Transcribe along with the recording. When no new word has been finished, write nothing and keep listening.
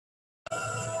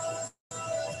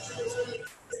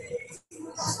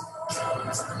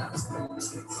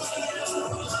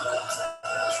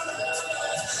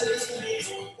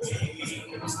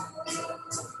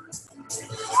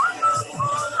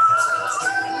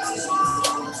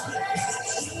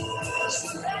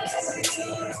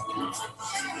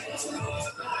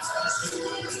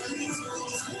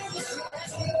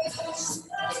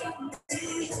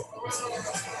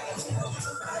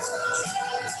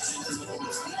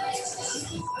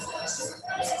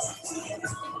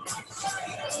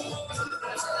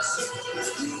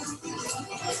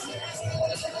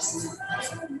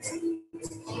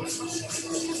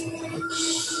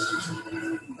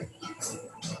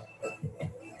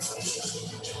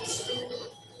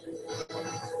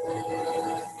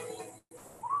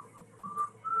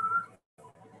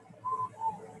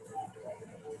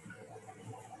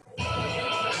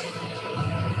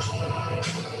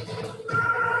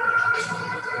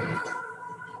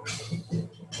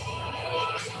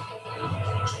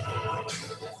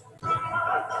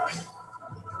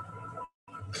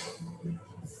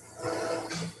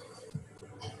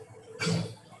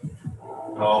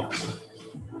No.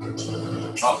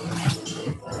 Oh.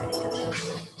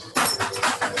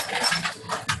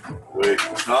 Wait.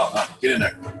 No. Get in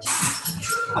there.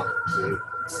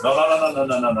 No.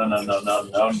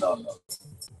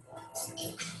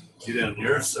 Get in on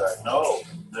your side. No.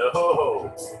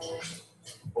 No.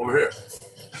 Over here.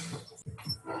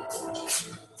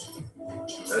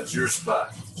 That's your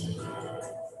spot.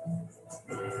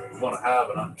 You want to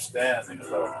have an understanding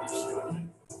about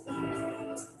this.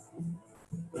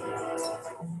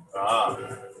 Ah.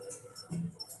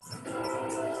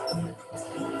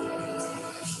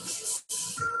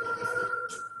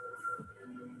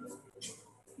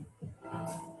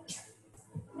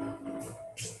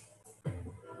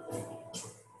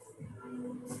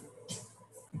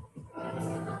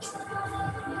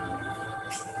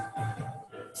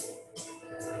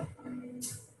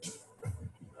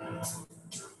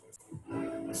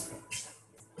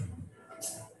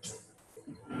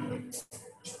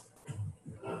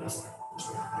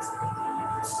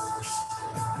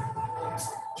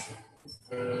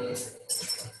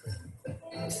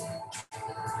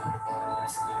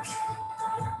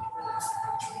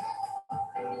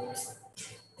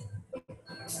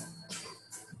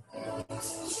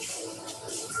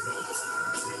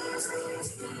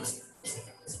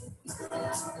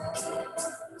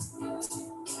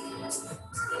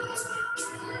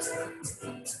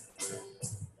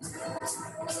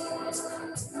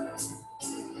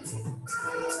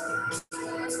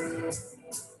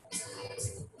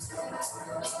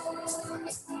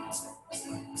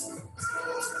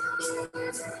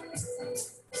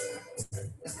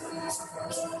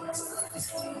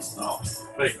 No.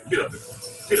 Hey, get up.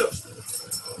 Get up.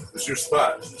 It's your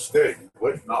spot. Stay.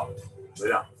 Wait. No. Lay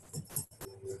down.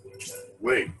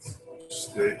 Wait.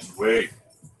 Stay. Wait.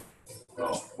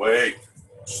 No. Wait.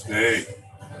 Stay.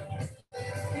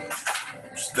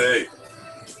 Stay.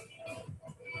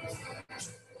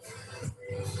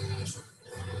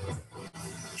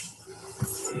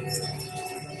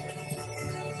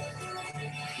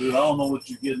 Dude, I don't know what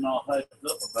you're getting all hyped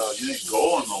up about. You ain't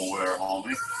going nowhere,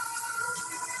 homie.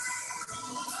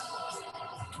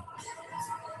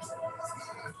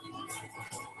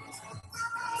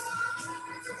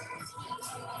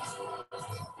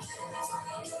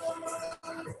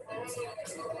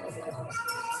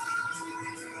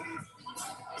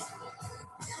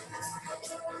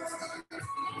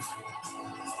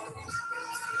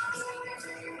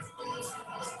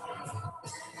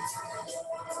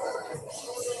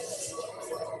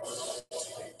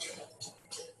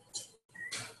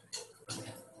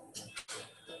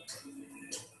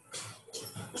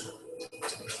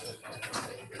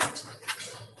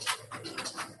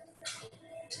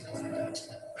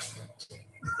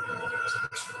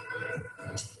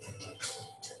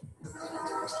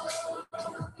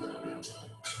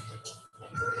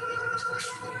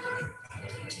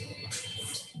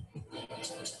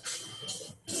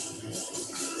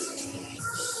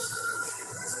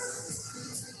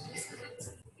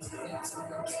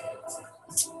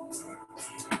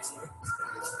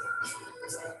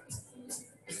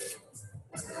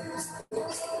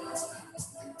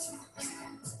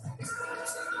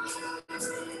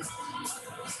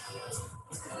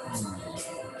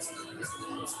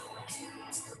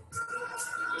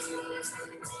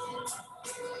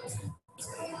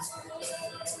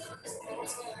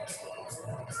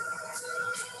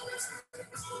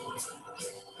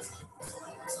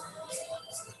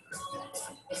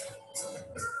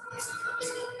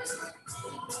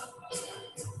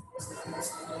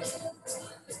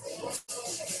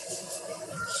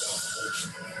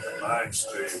 Mind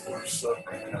state where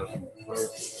suffering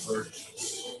has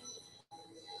purchase.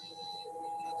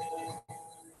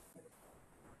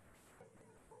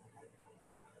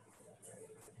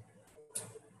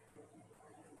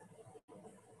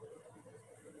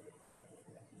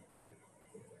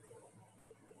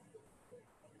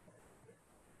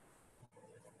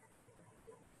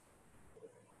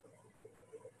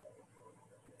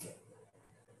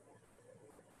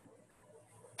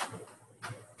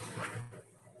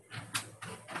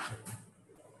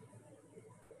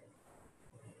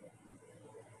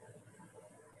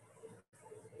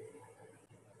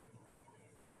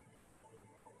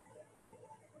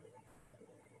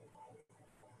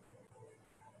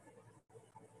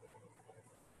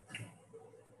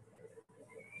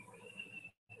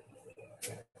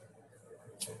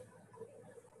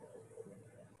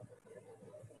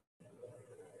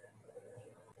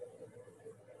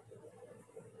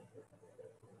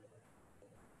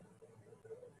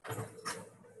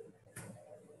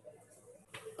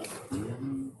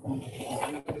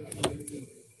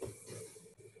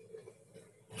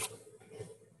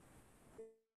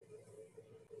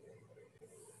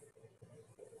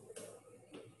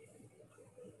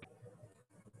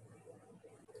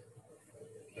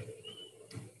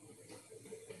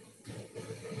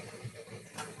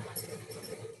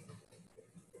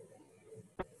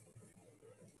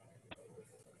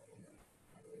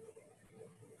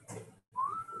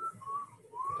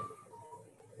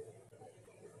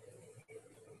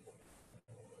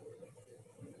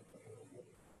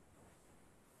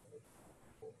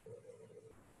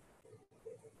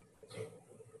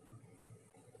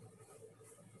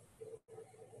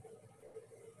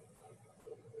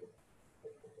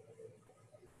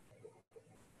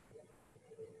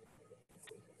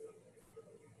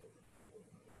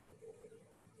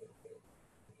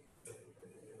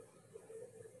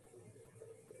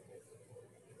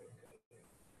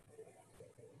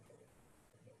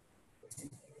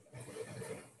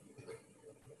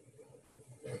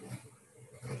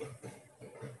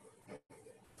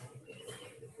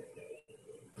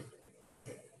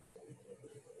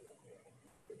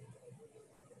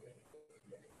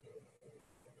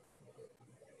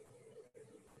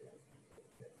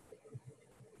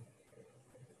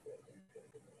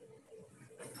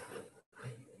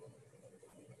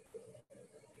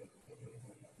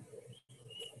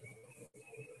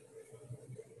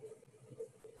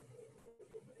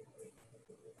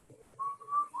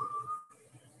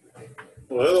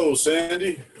 Well, hello,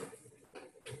 Sandy.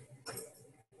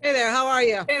 Hey there, how are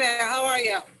you? Hey there, how are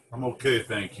you? I'm okay,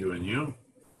 thank you. And you?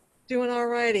 Doing all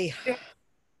righty.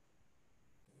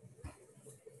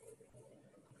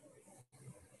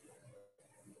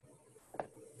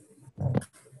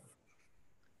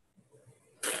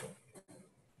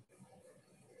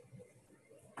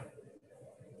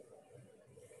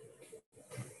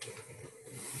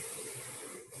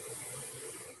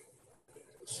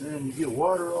 Sam, you get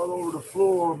water all over the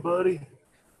floor, buddy.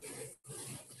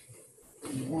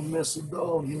 You won't mess a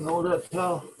dog, you know that,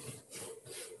 pal?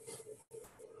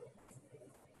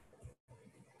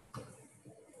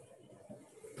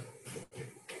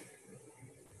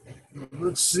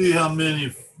 Let's see how many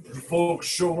folks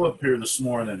show up here this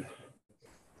morning.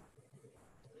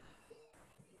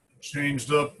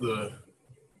 Changed up the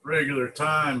regular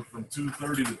time from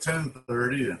 2:30 to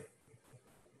 10:30.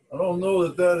 I don't know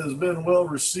that that has been well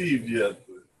received yet.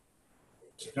 But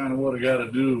it's kind of what I got to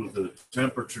do. The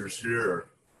temperatures here are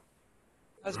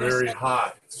I was gonna very say,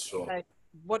 hot. So okay,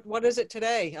 what is it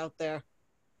today out there?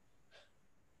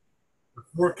 we're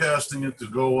forecasting it to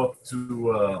go up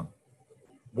to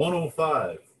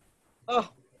 105. Oh,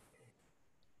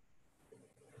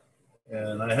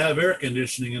 And I have air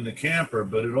conditioning in the camper,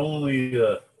 but it only,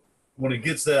 when it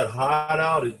gets that hot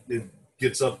out, it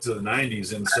gets up to the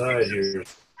 90s inside here.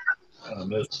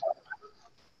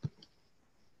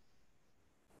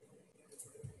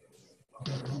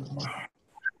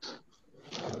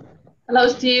 Hello,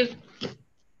 Steve.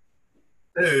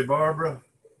 Hey, Barbara.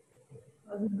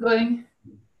 How's it going?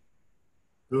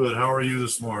 Good. How are you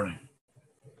this morning?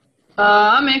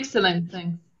 I'm excellent,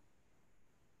 thanks.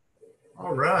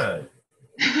 All right.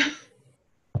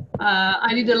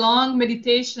 I did a long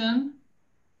meditation,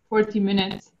 40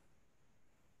 minutes.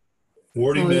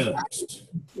 40 minutes.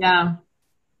 Yeah,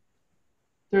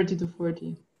 30 to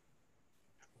 40.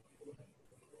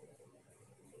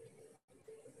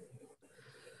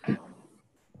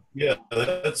 Yeah,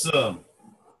 that's a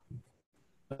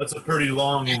pretty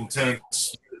long,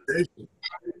 intense meditation.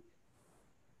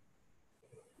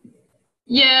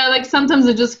 Yeah, like sometimes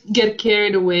I just get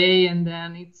carried away and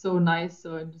then it's so nice,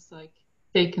 so I just like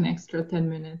take an extra 10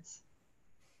 minutes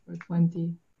or 20,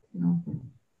 you know.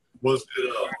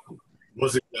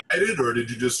 Was it guided, or did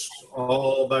you just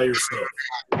all by yourself?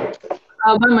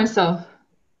 By myself.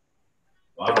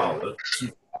 Wow,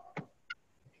 that's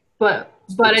But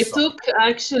I took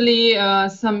actually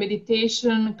some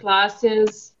meditation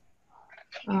classes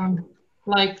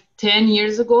like 10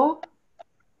 years ago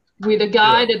with a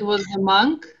guy that was a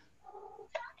monk.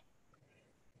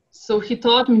 So he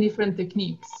taught me different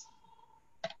techniques.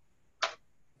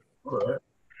 all right.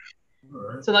 All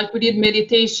right. So like we did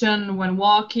meditation when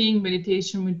walking,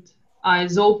 meditation with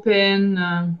eyes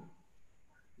open.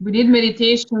 We did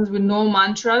meditations with no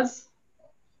mantras.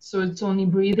 So it's only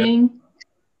breathing,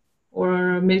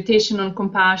 or meditation on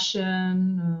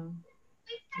compassion.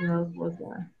 What else was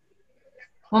there?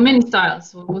 Well, many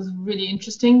styles. So it was really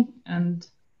interesting, and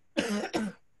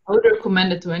I would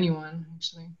recommend it to anyone,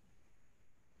 actually.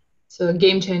 It's a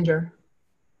game changer.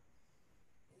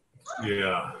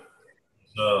 Yeah.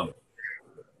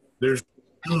 There's a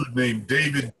dude named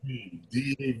David G,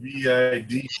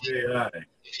 Davidji.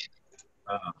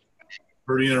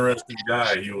 Pretty interesting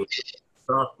guy. He was a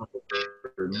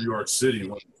stockbroker in New York City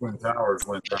when the Twin Towers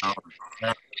went down.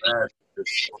 After that, he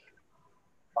just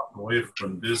walked away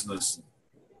from business.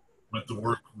 Went to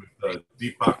work with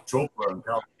Deepak Chopra in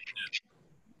California.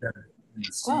 He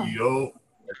was CEO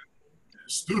and a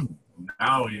student.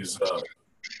 Now he's a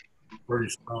pretty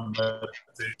strong meditation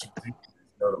teacher.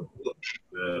 He's got a book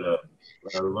that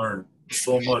I learned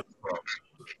so much from.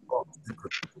 It's called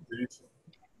Secret Meditation.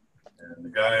 And the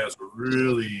guy has a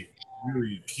really,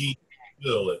 really keen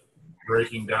skill at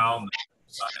breaking down the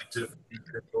scientific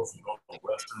details, the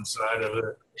Western side of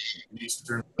it, the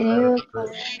Eastern side of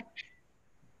it.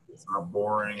 It's not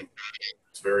boring.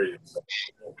 It's very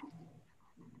acceptable.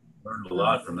 Learned a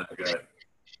lot from that guy.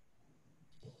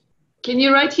 Can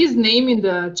you write his name in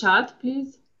the chat,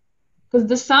 please? Because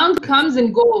the sound comes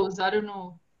and goes. I don't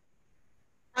know.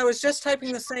 I was just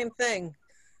typing the same thing.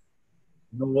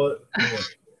 You know what? Yeah.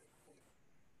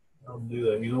 I'll do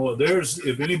that. You know what?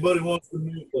 If anybody wants to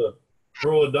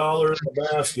throw $1 in the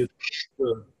basket,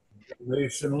 the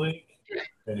donation link.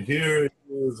 And here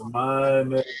is my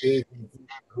meditation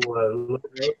who I look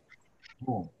up.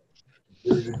 Boom.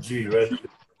 David G. right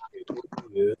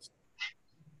there.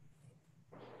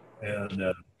 And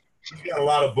he's got a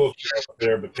lot of books out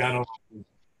there, but kind of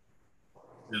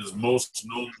his most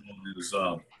known one is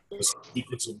The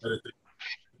Secrets of Meditation.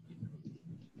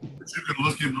 But you can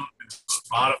look him up and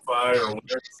Spotify or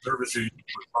whatever service you use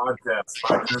for podcasts,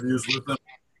 5 interviews with him.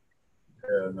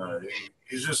 And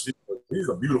he's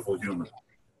a beautiful human.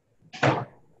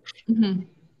 Mhm.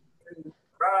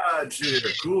 Raj here,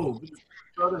 cool.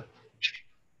 Brother.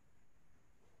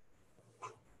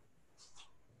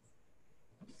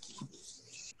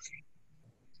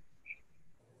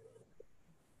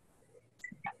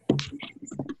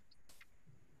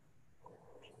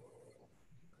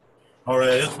 All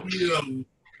right, let's be a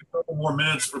couple more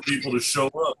minutes for people to show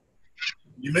up.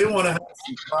 You may want to have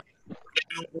some time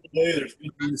today. There's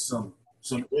going to be some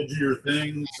edgier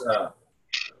things.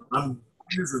 I'm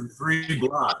using 3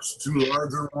 blocks, 2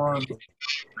 larger ones.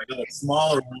 I got a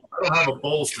smaller one. I don't have a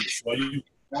bolster, so I use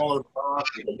a smaller block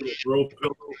with a little throw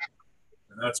pillow,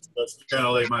 and that's kind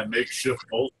of like my makeshift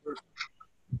bolster.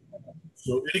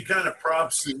 So any kind of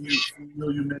props that you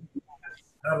feel you may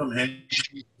have them handy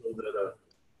so that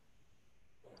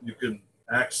you can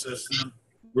access them.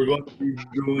 We're going to be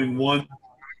doing one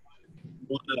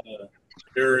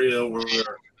area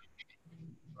where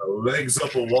legs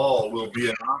up a wall will be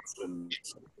an option.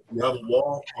 So if you have a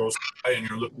wall close by and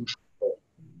you're looking for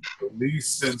the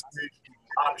least sensational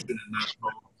option in that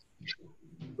zone,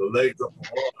 the legs up a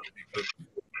wall, because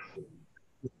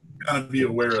you kind of be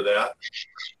aware of that.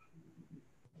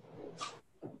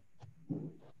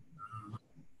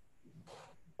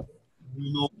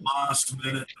 We know last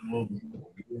minute and we'll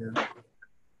begin.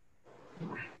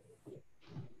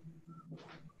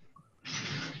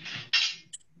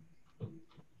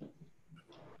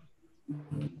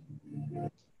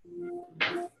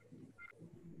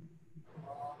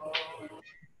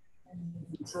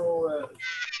 Control that.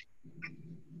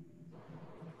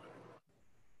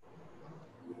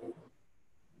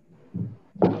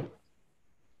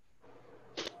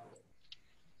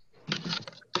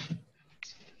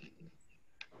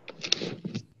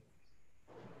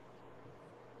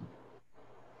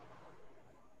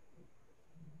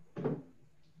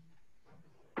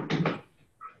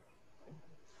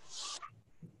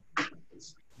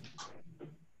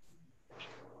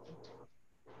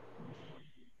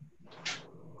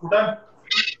 Done.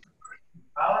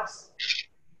 Alex?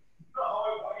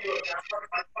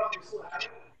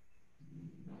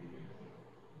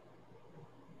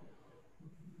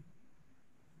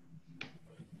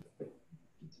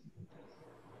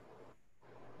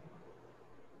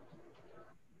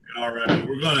 All right,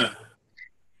 we're gonna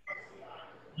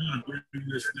bring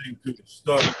this thing to a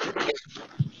start.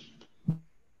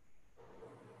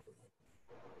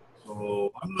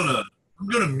 So I'm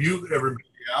gonna mute everybody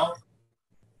out.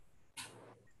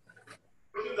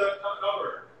 Look at the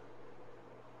cover.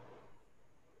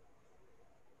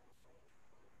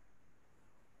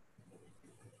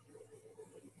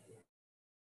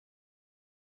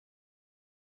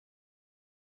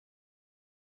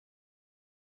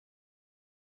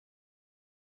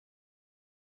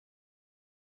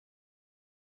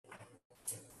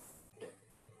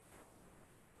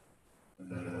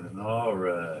 And all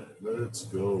right, let's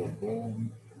go.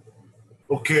 Boom.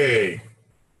 Okay.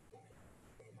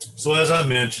 So as I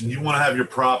mentioned, you want to have your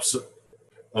props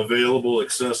available,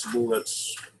 accessible.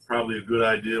 That's probably a good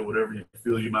idea, whatever you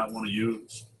feel you might want to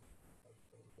use.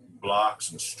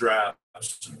 Blocks and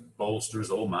straps and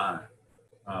bolsters, oh my.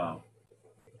 I'm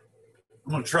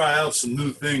going to try out some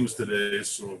new things today,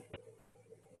 so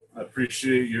I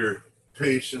appreciate your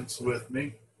patience with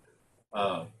me.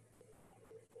 We're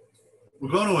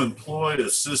going to employ a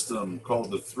system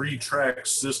called the 3-track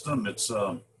system. It's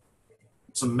a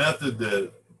method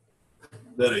that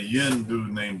a Yin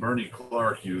dude named Bernie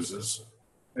Clark uses.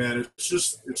 And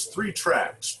it's 3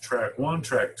 tracks, track 1,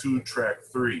 track 2, track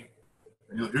 3.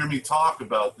 And you'll hear me talk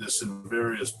about this in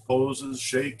various poses,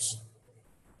 shapes.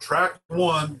 Track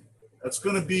 1, that's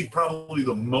going to be probably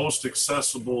the most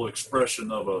accessible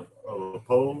expression of a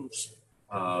pose.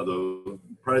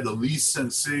 Probably the least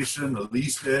sensation, the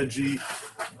least edgy,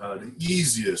 the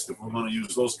easiest, if we're going to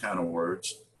use those kind of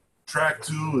words. Track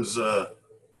 2 is a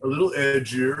little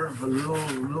edgier, a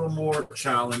little more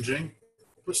challenging,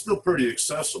 but still pretty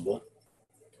accessible.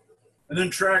 And then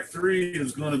track 3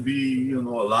 is going to be, a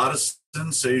lot of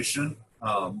sensation.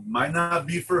 Might not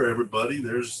be for everybody.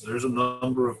 There's a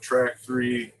number of track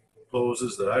 3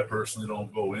 poses that I personally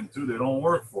don't go into. They don't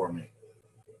work for me.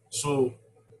 So,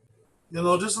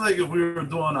 just like if we were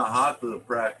doing a hatha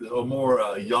practice or more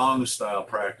yang style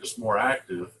practice, more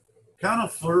active, kind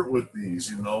of flirt with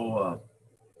these,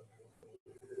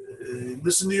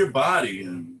 listen to your body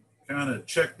and kind of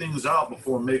check things out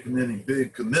before making any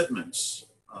big commitments.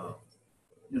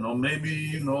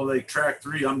 Maybe, like track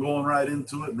 3, I'm going right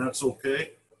into it and that's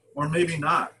okay. Or maybe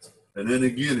not. And then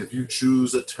again, if you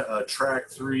choose a track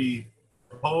 3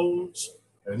 pose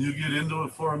and you get into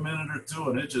it for a minute or two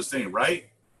and it just ain't right,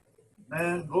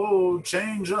 man, go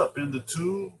change up into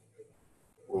 2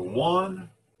 or 1.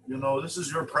 You know, this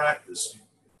is your practice.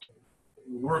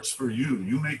 It works for you.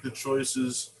 You make the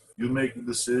choices. You make the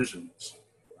decisions.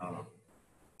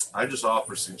 I just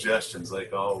offer suggestions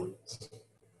like always.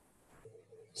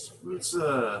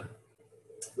 So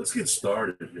let's get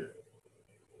started here.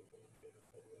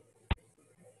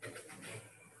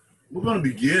 We're going to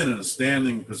begin in a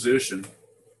standing position.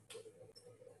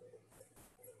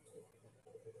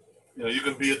 You know, you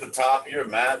can be at the top of your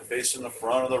mat, facing the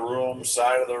front of the room,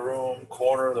 side of the room,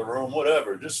 corner of the room,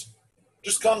 whatever. Just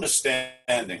come to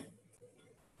standing.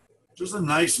 Just a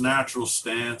nice natural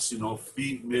stance, you know,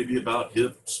 feet maybe about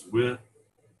hips width.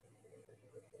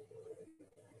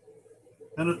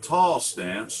 And a tall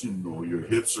stance, you know, your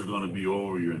hips are going to be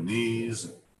over your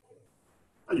knees.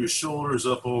 Your shoulders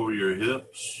up over your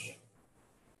hips.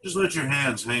 Just let your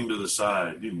hands hang to the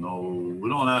side. You know, we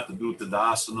don't have to do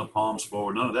Tadasana, palms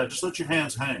forward, none of that. Just let your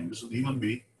hands hang. Just leave them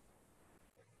be.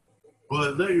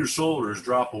 But let your shoulders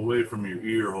drop away from your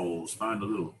ear holes. Find a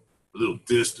little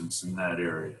distance in that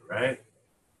area, right?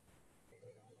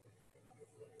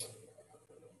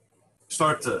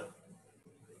 Start to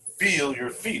feel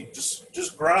your feet.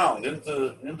 Just ground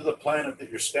into the planet that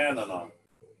you're standing on.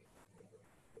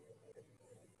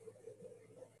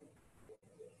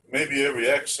 Maybe every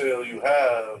exhale you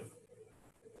have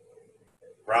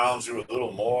grounds you a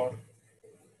little more.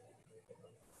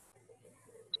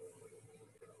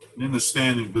 In the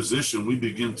standing position, we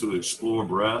begin to explore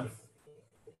breath.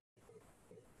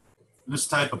 In this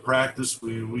type of practice,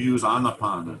 we use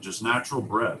Anapana, just natural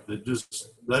breath.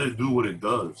 Just let it do what it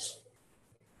does.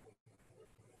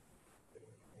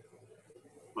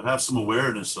 But have some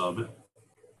awareness of it.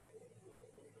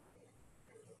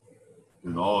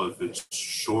 You know, if it's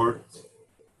short,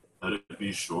 let it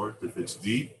be short. If it's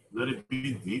deep, let it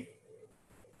be deep.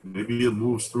 Maybe it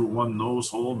moves through one nose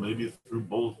hole, maybe through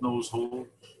both nose holes.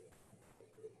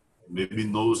 Maybe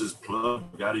nose is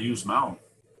plugged, got to use mouth.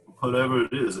 Whatever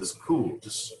it is, it's cool.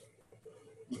 Just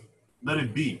let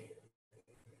it be.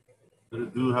 Let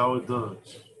it do how it does.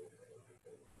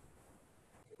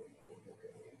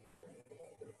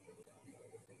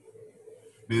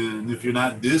 And if you're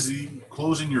not dizzy,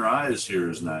 closing your eyes here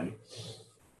is nice.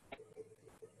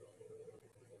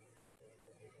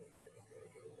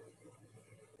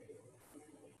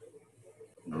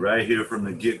 Right here from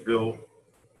the get-go,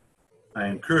 I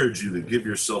encourage you to give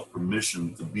yourself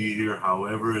permission to be here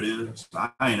however it is.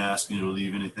 I ain't asking you to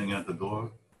leave anything at the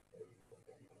door.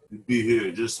 You be here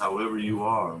just however you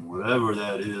are, whatever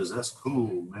that is, that's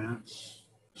cool, man.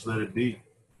 Just let it be.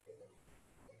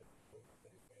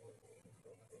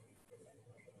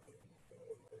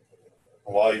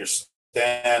 While you're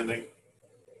standing,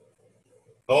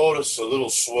 notice a little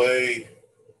sway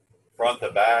front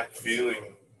to back,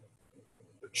 feeling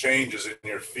the changes in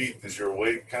your feet as your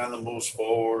weight kind of moves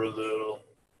forward a little.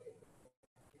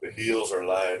 The heels are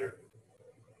lighter.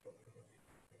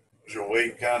 As your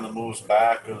weight kind of moves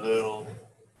back a little,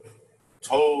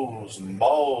 toes and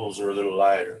balls are a little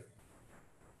lighter.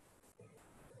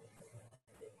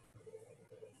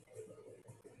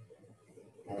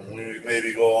 When we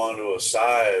maybe go onto a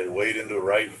side, weight into the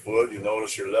right foot, you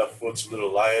notice your left foot's a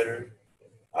little lighter.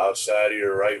 Outside of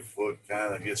your right foot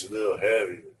kind of gets a little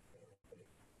heavier.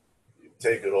 You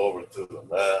take it over to the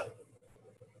left.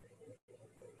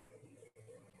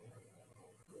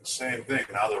 Same thing.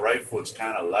 Now the right foot's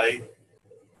kind of light.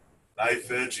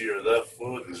 Knife edge of your left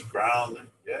foot is grounded.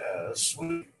 Yeah, that's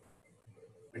sweet.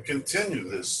 And continue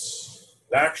this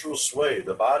natural sway.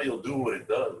 The body will do what it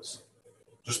does.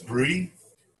 Just breathe.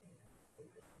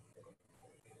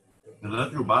 And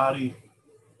let your body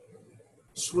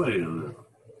sway a little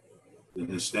in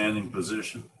this standing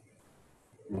position.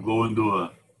 We'll go into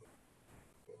a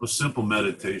simple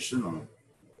meditation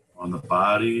on the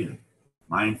body and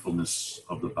mindfulness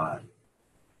of the body.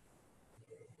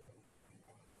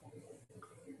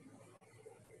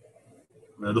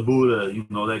 Now the Buddha, you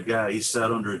know, that guy, he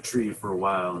sat under a tree for a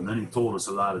while and then he told us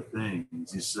a lot of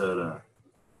things. He said,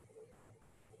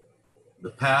 the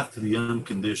path to the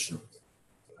unconditioned.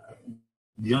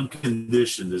 The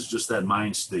unconditioned is just that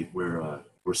mind state where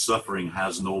suffering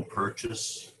has no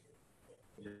purchase.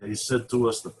 He said to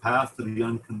us, the path to the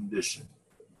unconditioned.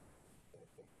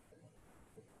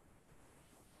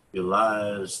 It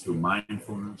lies through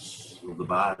mindfulness of the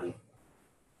body.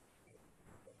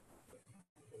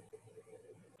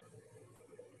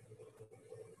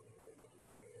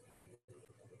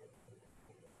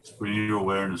 Just bring your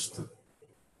awareness to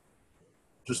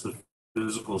just the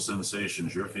physical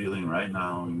sensations you're feeling right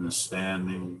now in this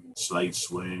standing, slight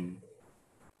swing.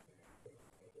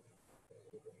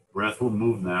 Breath will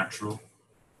move natural.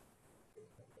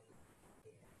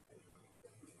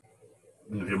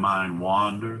 And if your mind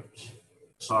wanders,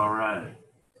 it's all right.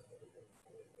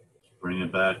 Just bring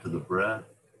it back to the breath,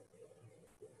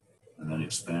 and then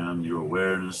expand your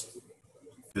awareness to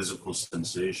physical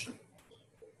sensation.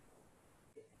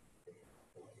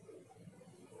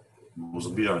 Those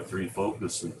will be our three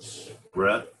focuses: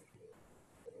 breath,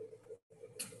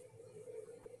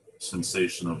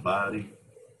 sensation of body,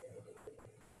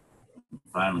 and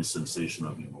finally sensation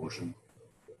of emotion.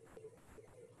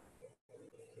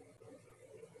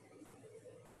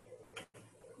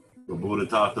 The Buddha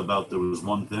talked about there was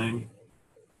one thing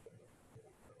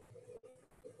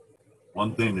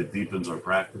that deepens our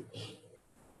practice,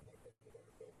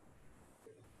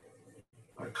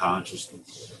 our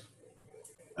consciousness,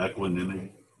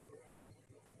 equanimity,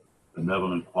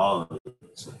 benevolent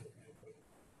qualities,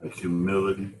 like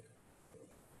humility,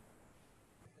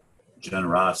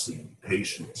 generosity,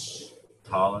 patience,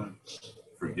 tolerance,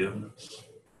 forgiveness.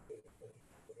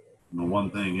 And the one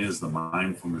thing is the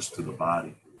mindfulness to the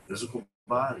body, physical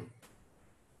body.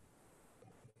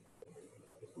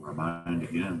 Our mind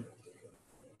again.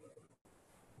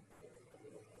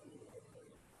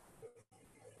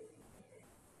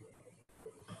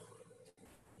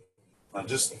 Now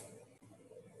just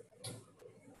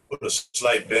put a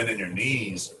slight bend in your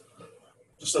knees,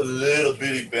 just a little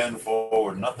bitty bend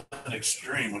forward, nothing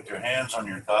extreme, with your hands on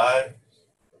your thigh.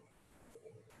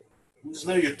 Just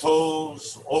let your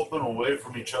toes open away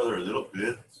from each other a little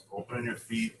bit, open your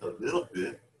feet a little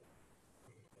bit.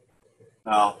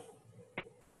 Now,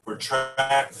 for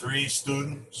track 3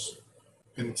 students,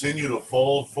 continue to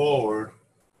fold forward,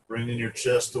 bringing your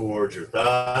chest towards your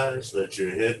thighs. Let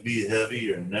your head be heavy,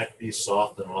 your neck be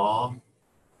soft and long.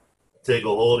 Take a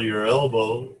hold of your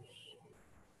elbows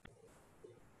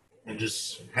and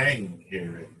just hang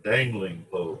here in dangling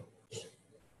pose.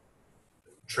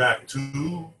 Track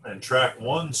 2 and track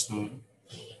 1 students,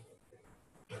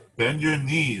 bend your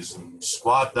knees and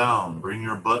squat down. Bring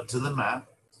your butt to the mat.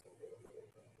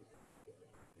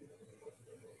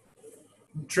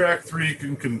 Track 3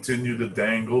 can continue to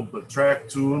dangle, but track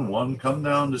 2 and 1 come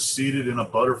down to seated in a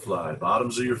butterfly.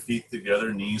 Bottoms of your feet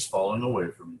together, knees falling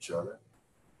away from each other.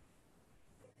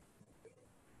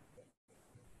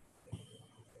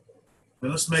 And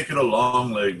let's make it a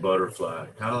long leg butterfly,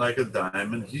 kind of like a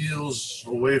diamond, heels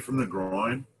away from the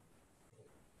groin.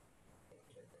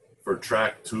 For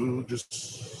track 2,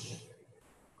 just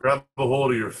grab a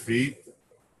hold of your feet,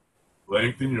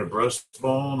 lengthen your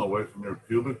breastbone away from your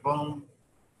pubic bone.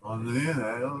 On the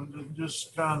inhale,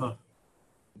 just kind of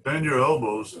bend your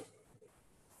elbows,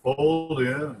 fold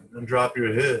in, and drop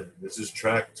your head. This is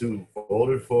track 2,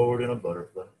 folded forward in a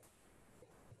butterfly.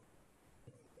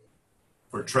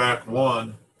 For track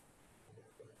 1,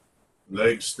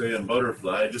 legs stay in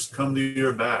butterfly. Just come to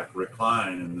your back,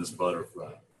 recline in this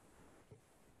butterfly.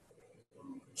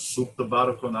 Supta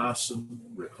Baddha Konasana,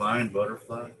 recline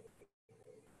butterfly.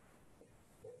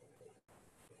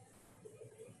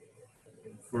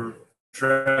 For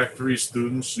track 3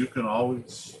 students, you can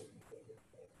always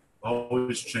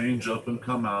change up and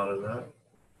come out of that.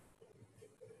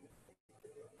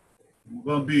 We're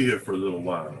going to be here for a little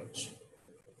while.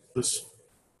 Let's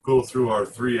go through our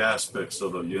 3 aspects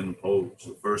of a yin pose.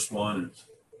 The first one is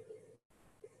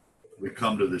we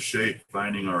come to the shape,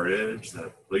 finding our edge,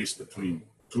 that place between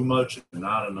too much and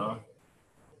not enough.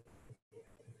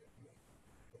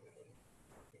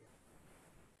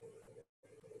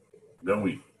 Then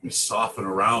we soften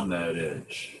around that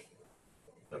edge,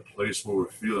 that place where we're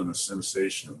feeling the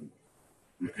sensation.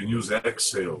 You can use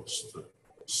exhales to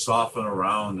soften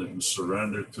around it and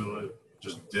surrender to it.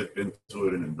 Just dip into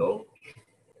it and indulge.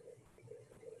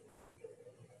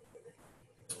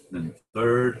 And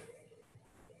third,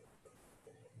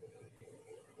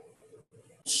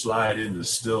 slide into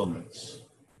stillness,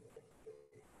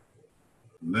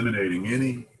 eliminating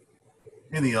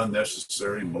any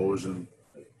unnecessary motion,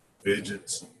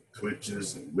 fidgets,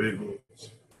 twitches, and wiggles.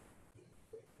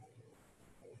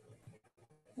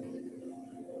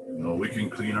 We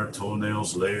can clean our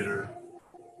toenails later.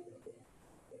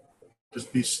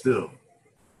 Just be still.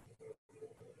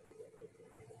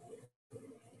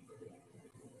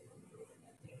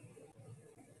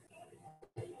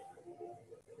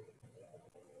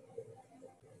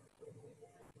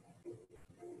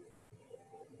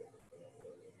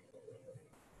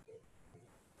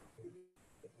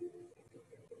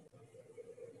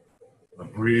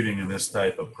 Breathing in this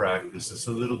type of practice is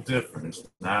a little different. It's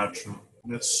natural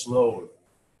and it's slower.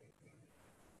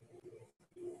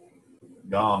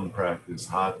 yang practice,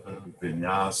 hatha,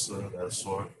 vinyasa, that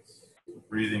sort.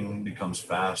 Breathing becomes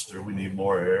faster. We need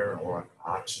more air or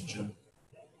oxygen.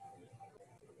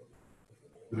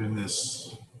 But in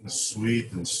this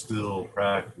sweet and still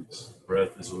practice,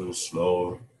 breath is a little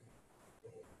slower,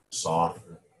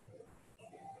 softer.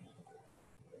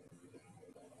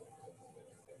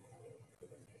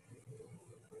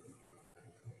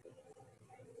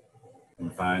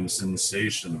 And find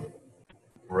sensation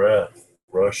of breath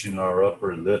brushing our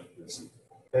upper lip as it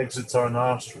exits our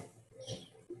nostril.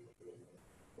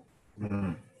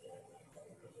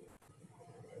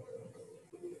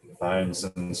 Find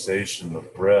sensation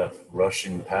of breath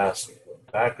rushing past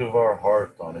the back of our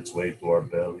heart on its way to our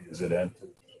belly as it enters.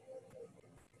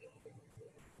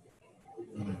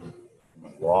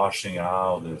 Washing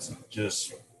out as it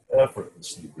just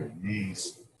effortlessly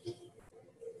releases.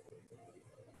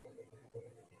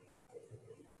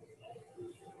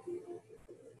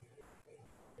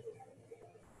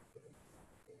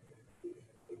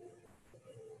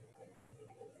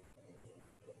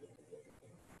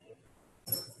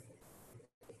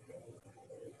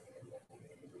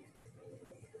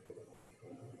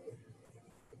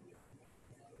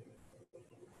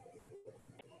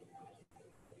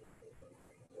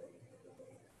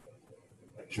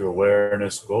 Let your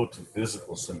awareness go to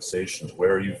physical sensations.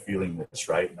 Where are you feeling this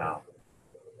right now?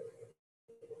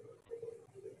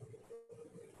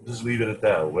 Just leave it at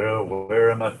that. Where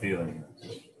am I feeling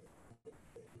this?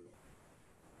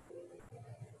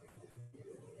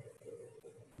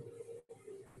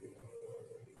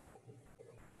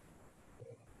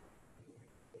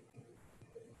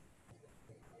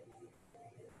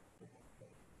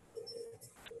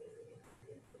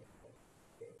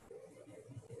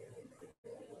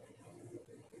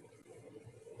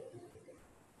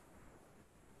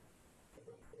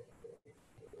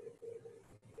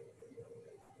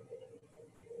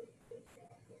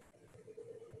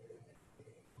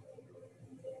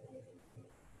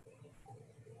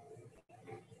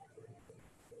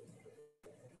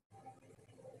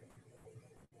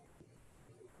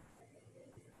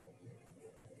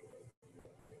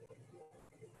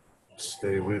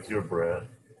 Stay with your breath.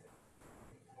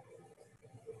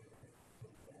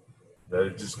 Let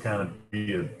it just kind of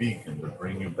be a beacon to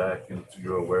bring you back into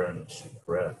your awareness of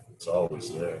breath. It's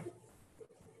always there.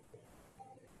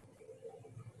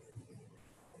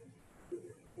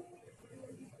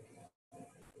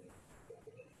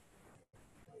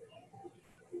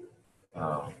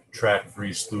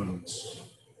 Track-free students,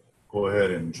 go ahead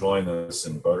and join us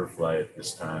in butterfly at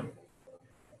this time.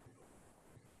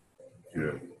 If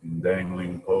you're in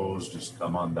dangling pose, just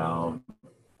come on down.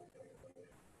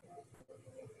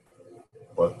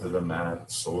 Butt to the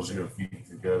mat, soles of your feet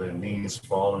together, knees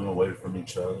falling away from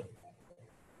each other.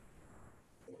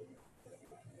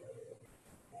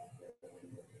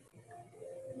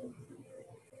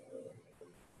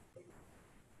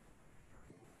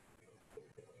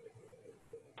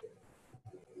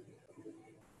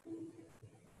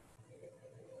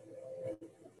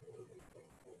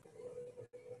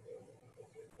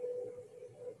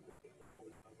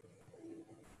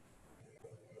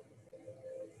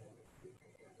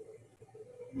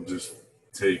 We'll just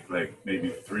take like maybe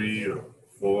 3 or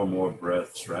 4 more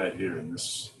breaths right here in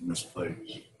this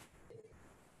place.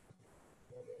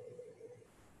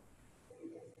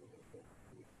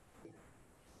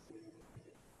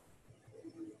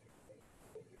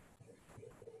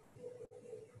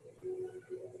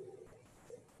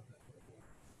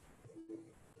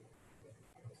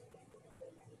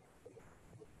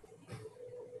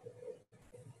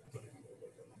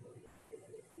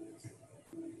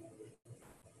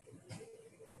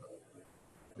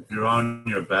 If you're on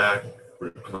your back,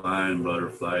 recline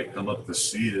butterfly, come up to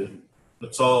seated.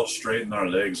 Let's all straighten our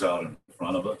legs out in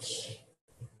front of us.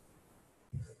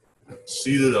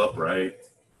 Seated upright.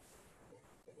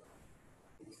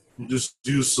 We'll just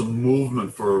do some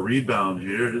movement for a rebound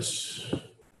here. Just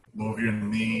move your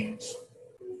knees.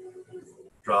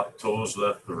 Drop toes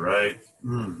left to right.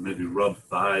 Maybe rub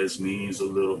thighs, knees a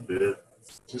little bit.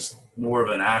 Just more of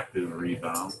an active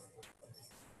rebound.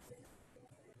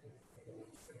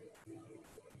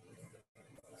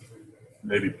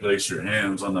 Maybe place your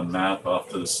hands on the mat off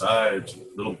to the sides,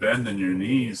 a little bend in your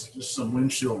knees, just some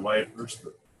windshield wipers.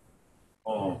 But,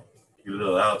 get a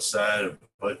little outside of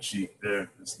butt cheek there.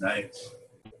 It's nice.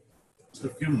 Just a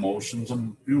few motions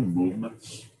and a few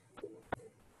movements.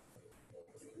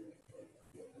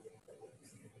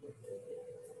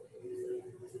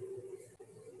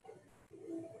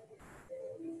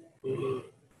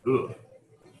 Good.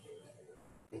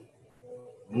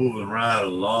 Moving right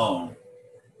along.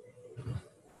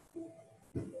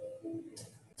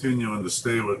 Continuing to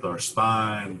stay with our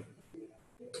spine,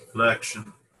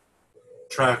 flexion.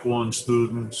 Track 1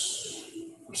 students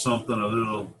for something a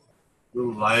little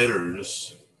lighter,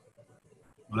 just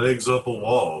legs up a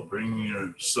wall, bringing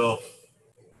yourself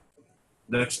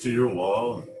next to your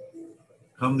wall.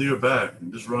 Come to your back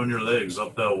and just run your legs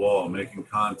up that wall, making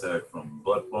contact from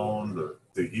butt bone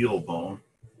to heel bone.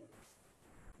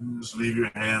 And just leave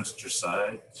your hands at your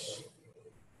sides.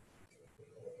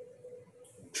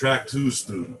 Track 2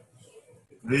 students,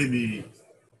 maybe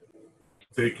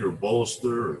take your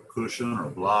bolster or cushion or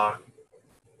block,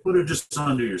 put it just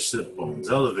under your sit bones,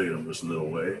 elevate them just a little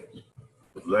way,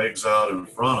 with legs out in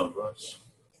front of us.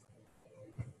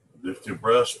 Lift your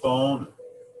breastbone.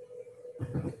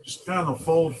 Just kind of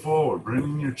fold forward,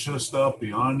 bringing your chest up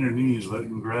beyond your knees,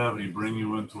 letting gravity bring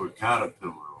you into a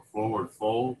caterpillar, or forward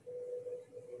fold.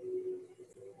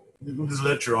 You can just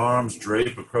let your arms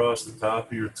drape across the top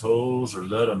of your toes or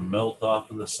let them melt off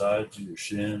of the sides of your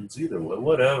shins, either way,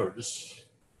 whatever. Just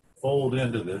fold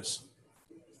into this.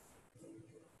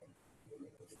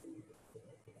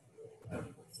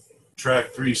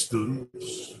 Track 3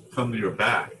 students, come to your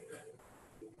back.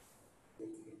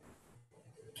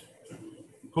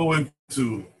 Go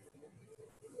into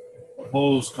a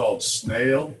pose called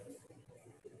snail.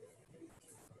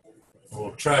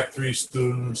 Well, track 3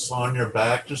 students on your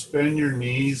back, just bend your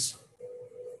knees.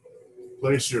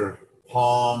 Place your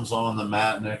palms on the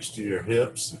mat next to your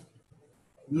hips.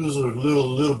 Use a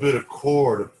little bit of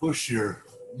core to push your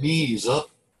knees up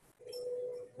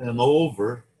and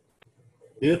over.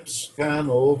 Hips kind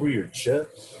of over your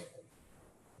chest.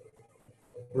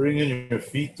 Bringing your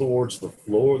feet towards the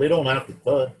floor. They don't have to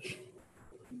touch.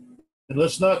 And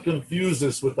let's not confuse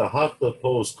this with the hatha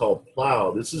pose called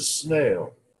plow. This is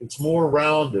snail. It's more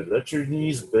rounded. Let your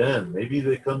knees bend. Maybe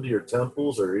they come to your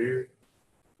temples or ear.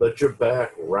 Let your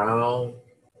back round.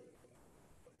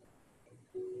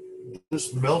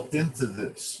 Just melt into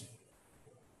this.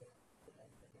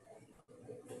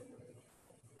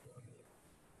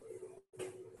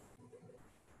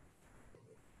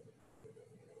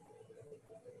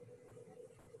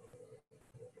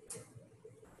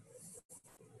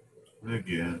 And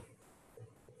again,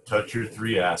 touch your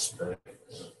 3 aspects.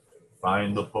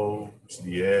 Find the pose,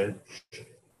 the edge.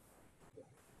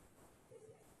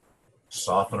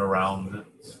 Soften around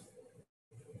it.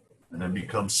 And then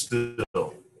become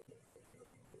still.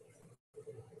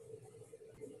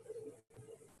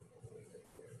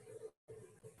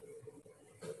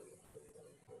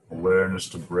 Awareness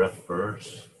to breath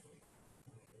first.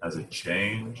 Has it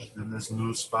changed in this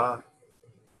new spot?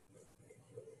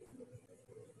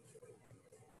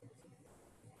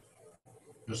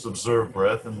 Just observe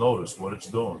breath and notice what it's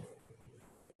doing.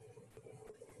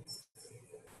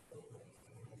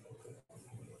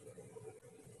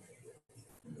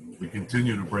 As we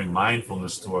continue to bring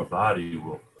mindfulness to our body,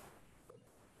 we'll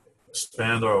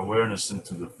expand our awareness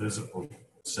into the physical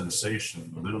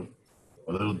sensation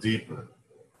a little deeper.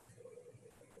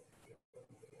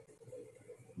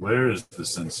 Where is the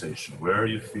sensation? Where are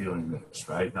you feeling this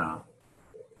right now?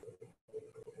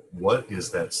 What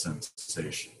is that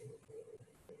sensation?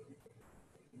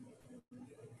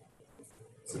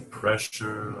 Is it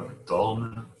pressure or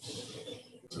dullness?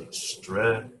 Is it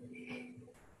stretch?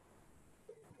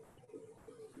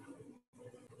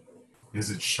 Is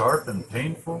it sharp and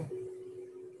painful?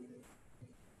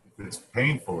 If it's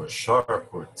painful or sharp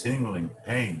or tingling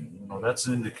pain, that's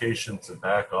an indication to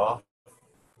back off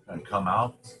and come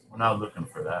out. We're not looking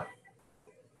for that.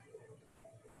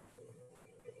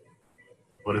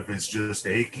 But if it's just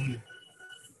achy,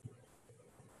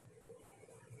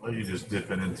 well, you're just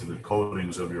dipping into the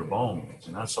coatings of your bones,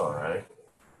 and that's all right.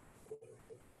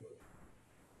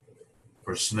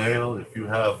 For snail, if you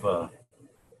have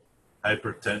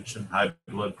hypertension, high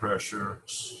blood pressure,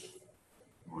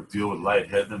 or deal with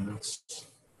lightheadedness,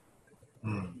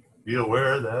 be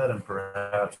aware of that and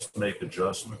perhaps make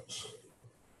adjustments.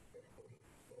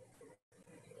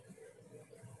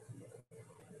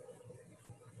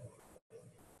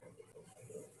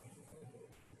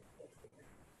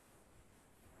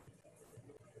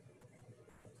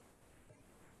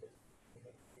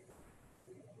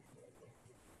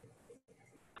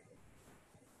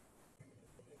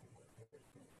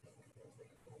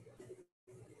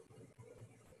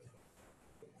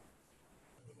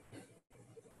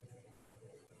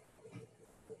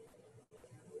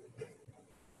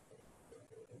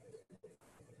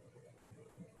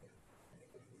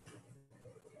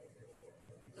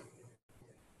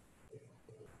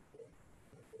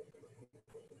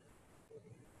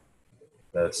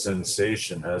 That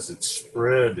sensation, has it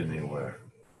spread anywhere?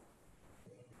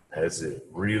 Has it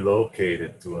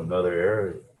relocated to another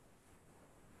area?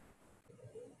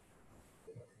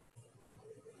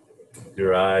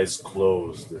 Your eyes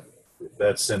closed. If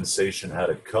that sensation had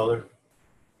a color,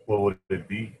 what would it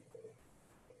be?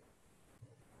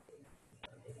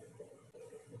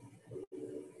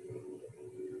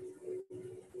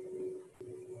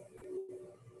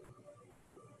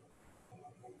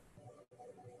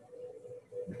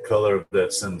 The color of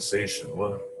that sensation.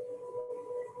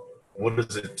 What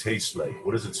does it taste like?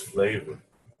 What is its flavor?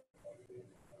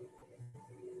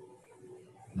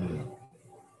 Hmm.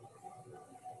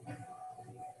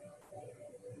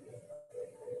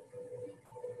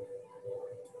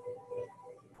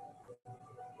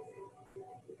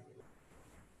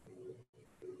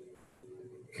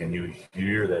 Can you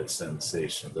hear that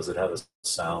sensation? Does it have a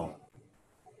sound?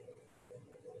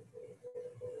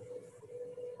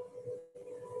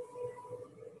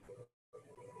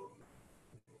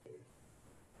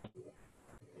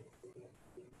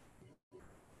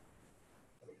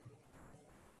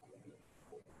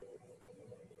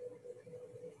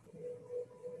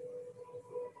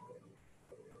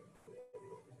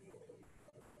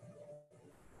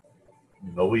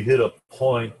 You know, we hit a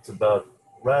point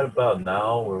right about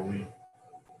now where we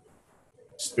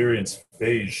experience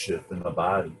phase shift in the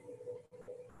body.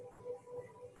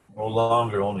 No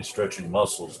longer only stretching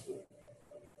muscles, but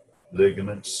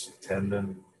ligaments,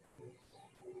 tendon,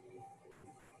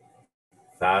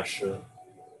 fascia.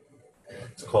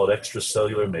 It's called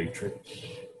extracellular matrix.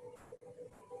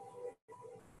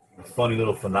 A funny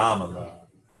little phenomenon.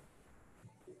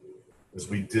 As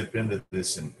we dip into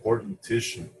this important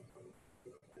tissue,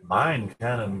 mind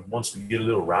kind of wants to get a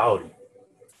little rowdy.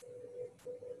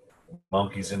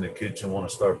 Monkeys in the kitchen want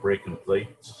to start breaking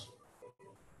plates.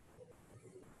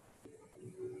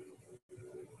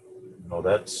 You know,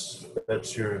 that's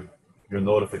your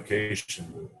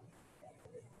notification.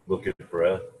 Look at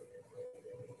breath.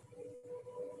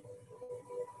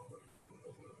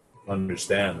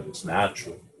 Understand that it's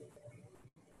natural.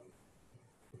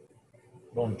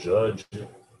 Don't judge it.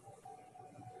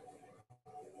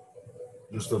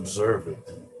 Just observe it.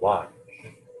 Watch.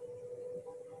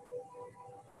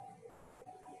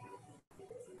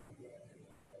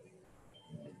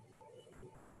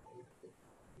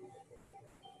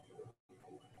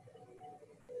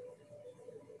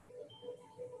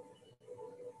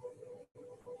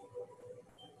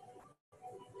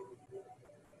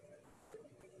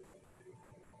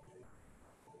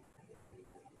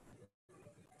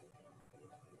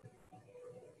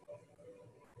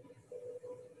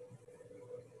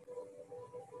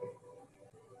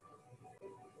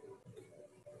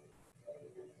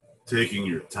 Taking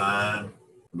your time,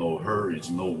 no hurries,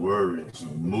 no worries,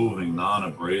 moving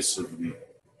non-abrasively.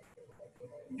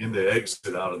 Begin to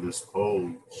exit out of this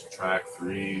pose. Track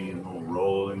 3, you know,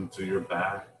 rolling to your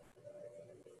back.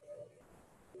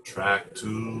 Track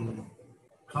 2,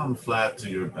 come flat to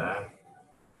your back.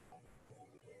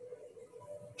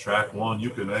 Track 1, you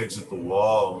can exit the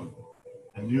wall,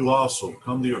 and you also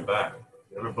come to your back.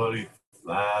 Everybody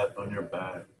flat on your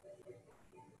back.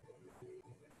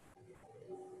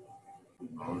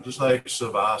 Just like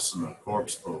Shavasana,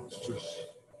 corpse pose, just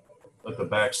let the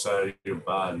backside of your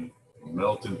body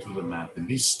melt into the mat and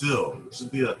be still. This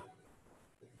would be a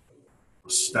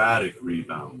static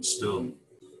rebound, still.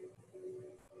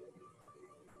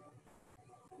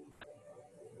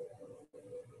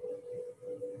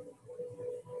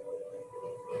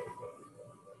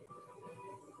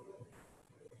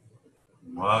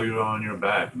 While you're on your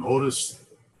back, notice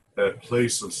that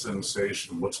place of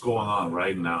sensation. What's going on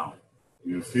right now?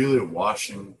 You feel it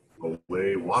washing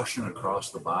away, washing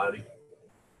across the body,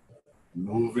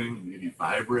 moving, maybe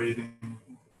vibrating,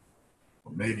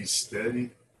 or maybe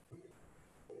steady.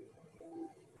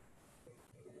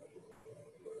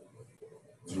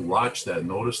 As you watch that,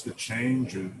 notice the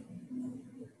change. You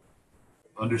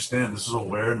understand this is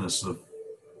awareness of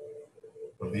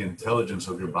the intelligence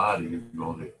of your body. You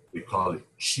know, they call it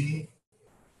chi,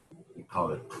 they call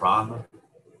it prana.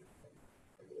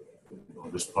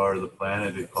 This part of the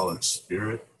planet, they call it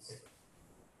spirit.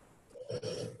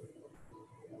 The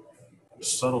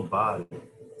subtle body,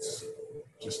 it's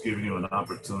just giving you an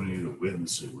opportunity to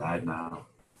witness it right now.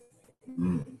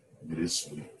 It is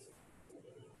sweet.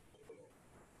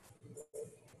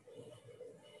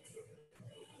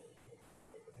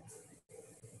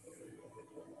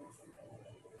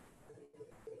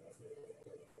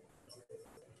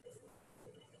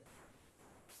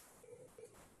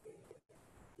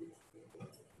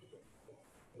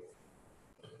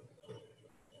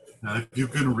 Now, if you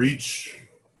can reach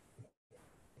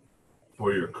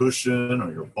for your cushion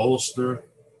or your bolster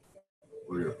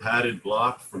or your padded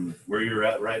block from where you're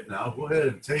at right now, go ahead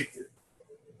and take it.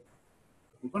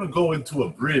 we're going to go into a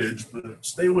bridge, but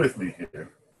stay with me here.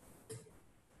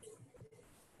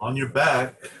 On your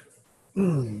back,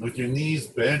 with your knees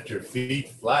bent, your feet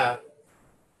flat,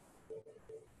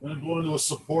 we're going to go into a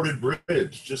supported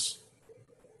bridge. Just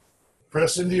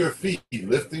press into your feet,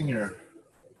 lifting your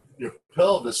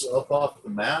pelvis up off the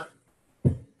mat.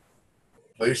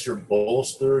 Place your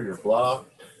bolster, your block,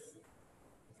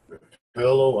 your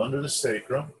pillow under the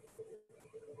sacrum.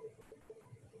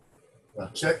 Now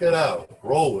check it out.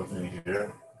 Roll with me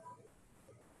here.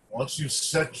 Once you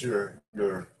set your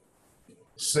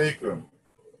sacrum,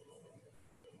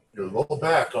 your low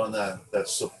back on that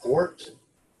support,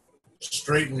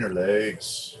 straighten your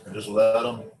legs and just let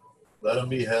them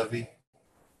be heavy.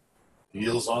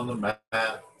 Heels on the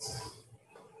mat.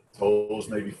 Toes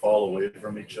maybe fall away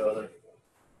from each other.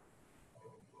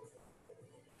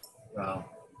 Now,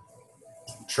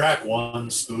 track 1,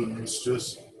 students,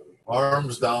 just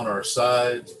arms down our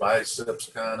sides, biceps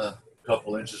kind of a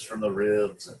couple inches from the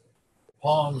ribs, and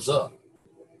palms up.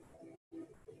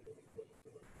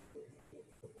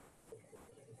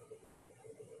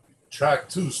 Track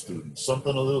 2, students,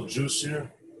 something a little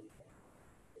juicier.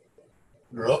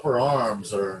 Your upper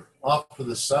arms are off to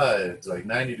the sides, like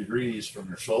 90 degrees from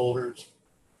your shoulders,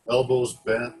 elbows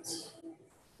bent,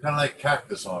 kind of like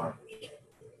cactus arms.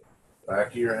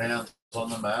 Back of your hands on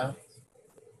the mat.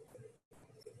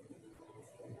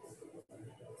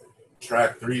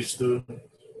 Track 3, student.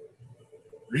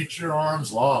 Reach your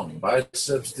arms long,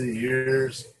 biceps to the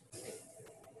ears.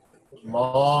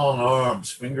 Long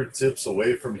arms, fingertips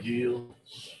away from heels.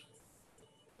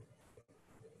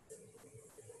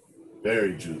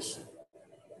 Very juicy.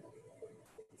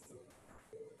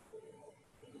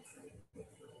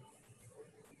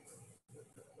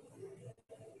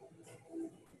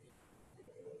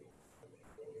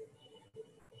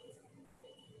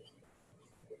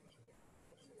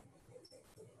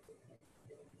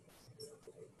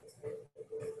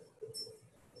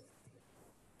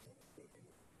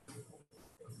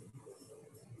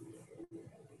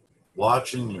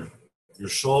 Watching your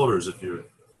shoulders. If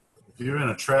you're in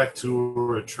a track 2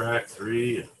 or a track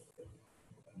 3,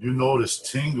 you notice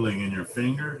tingling in your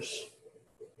fingers,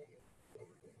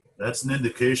 that's an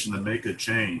indication to make a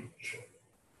change.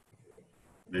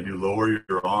 Maybe lower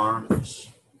your arms,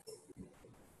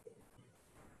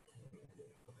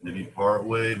 maybe part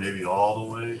way, maybe all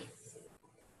the way.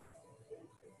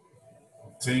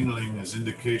 Tingling is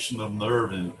indication of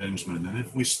nerve impingement, and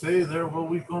if we stay there, well,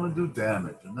 we're going to do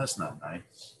damage, and that's not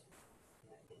nice.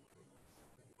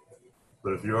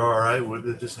 But if you're all right with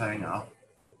it, just hang out.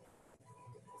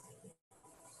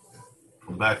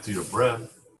 Come back to your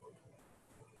breath.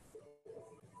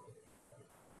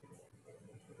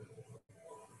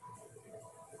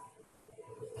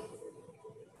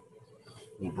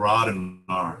 We'll broaden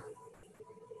our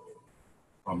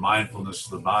mindfulness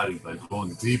of the body by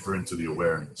going deeper into the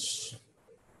awareness.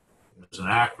 There's an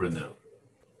acronym,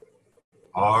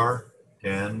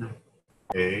 RNA.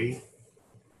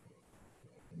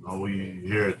 We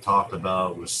hear it talked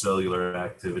about with cellular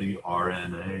activity,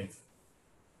 RNA,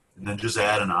 and then just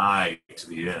add an I to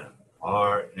the end,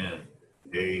 RNAI.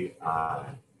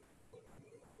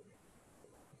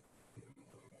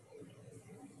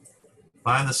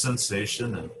 Find the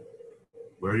sensation and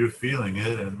where you're feeling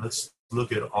it, and let's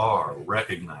look at R,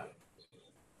 recognize.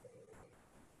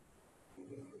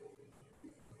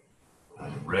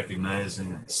 I'm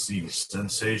recognizing and see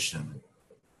sensation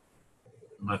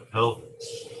in my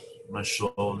pelvis, my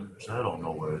shoulders. I don't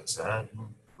know where it's at,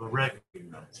 but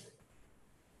recognize it.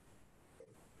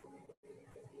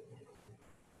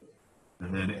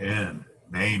 And then N,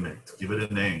 name it, give it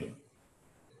a name.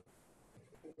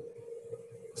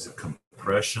 Is it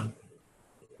compression?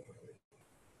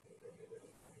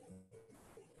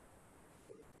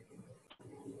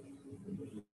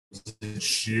 Is it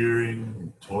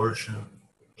shearing, torsion,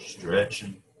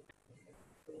 stretching?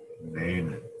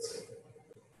 Name it.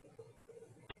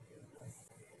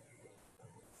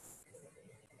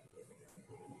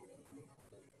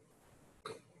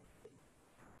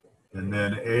 And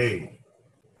then A,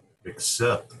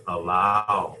 accept,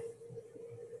 allow.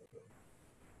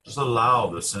 Just allow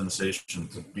the sensation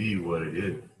to be what it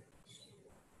is.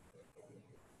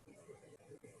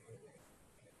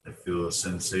 I feel a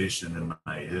sensation in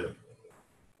my hip.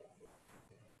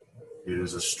 It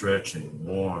is a stretching,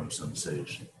 warm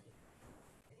sensation.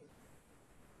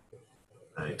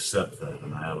 I accept that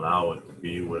and I allow it to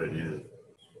be what it is.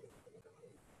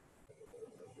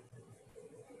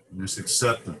 And this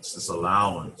acceptance, this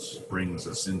allowance brings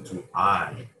us into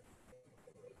I.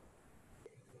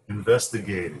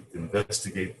 Investigate it,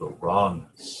 investigate the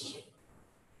rawness.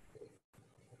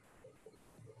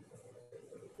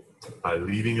 by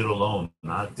leaving it alone,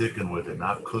 not dicking with it,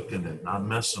 not cooking it, not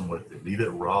messing with it. Leave it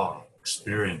raw,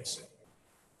 experience it.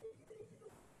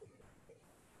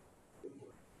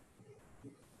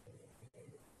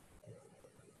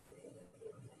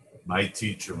 My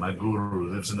teacher, my guru, who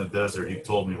lives in the desert, he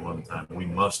told me one time, we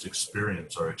must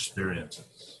experience our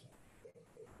experiences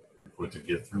if we're to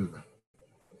get through them.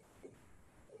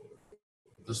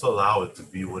 Just allow it to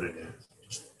be what it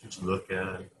is. Just look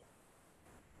at it.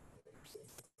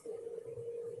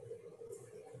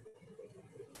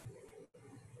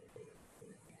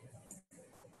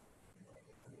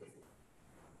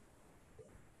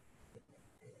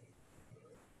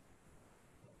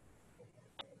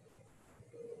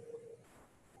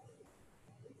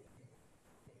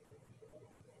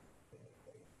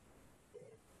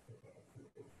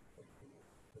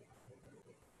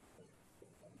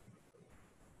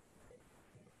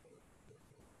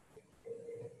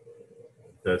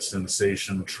 That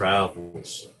sensation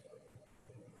travels.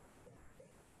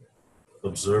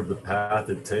 Observe the path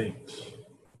it takes.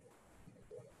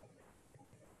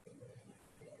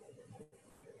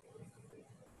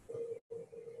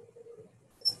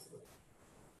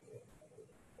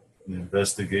 The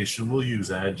investigation will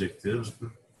use adjectives, but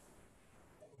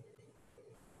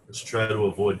let's try to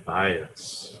avoid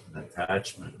bias and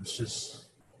attachment. Let's just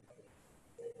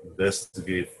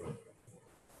investigate from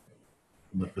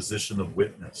the position of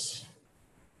witness,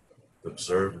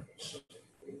 observance.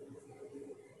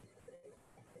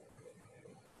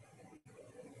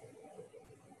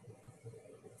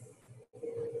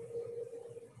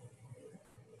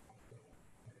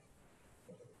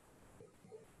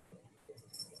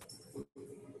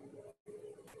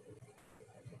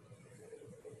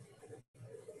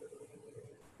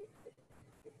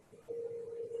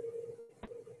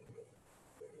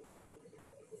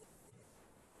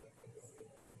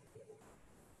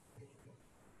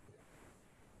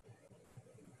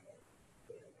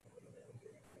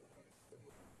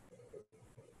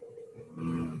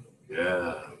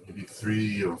 Yeah, maybe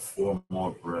 3 or 4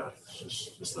 more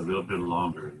breaths, just a little bit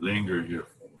longer. Linger here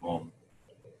for a moment.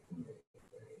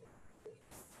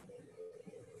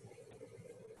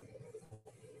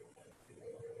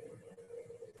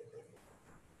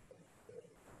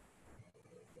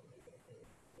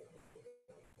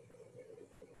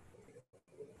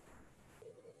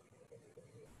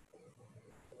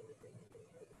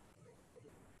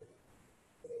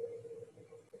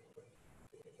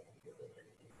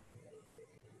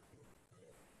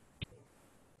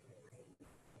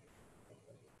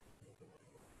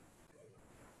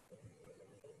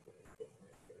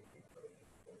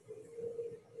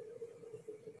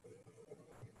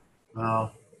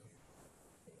 Now,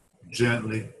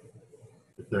 gently,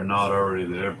 if they're not already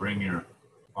there, bring your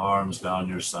arms down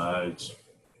your sides,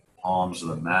 palms of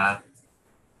the mat.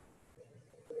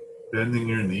 Bending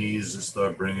your knees and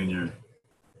start bringing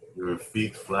your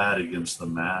feet flat against the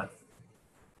mat.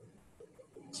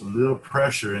 It's a little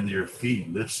pressure into your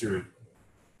feet. Lifts your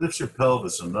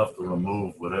pelvis enough to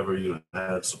remove whatever you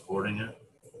had supporting it.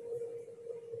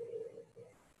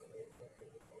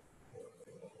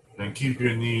 Then keep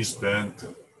your knees bent.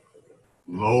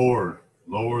 Lower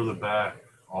the back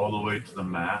all the way to the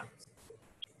mat.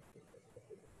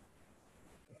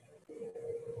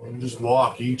 And just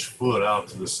walk each foot out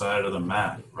to the side of the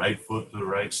mat. Right foot to the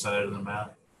right side of the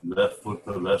mat. Left foot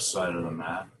to the left side of the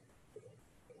mat.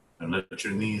 And let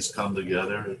your knees come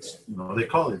together. It's, they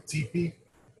call it teepee.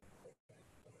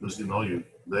 Because, your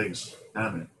legs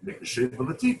kind of make the shape of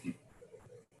a teepee.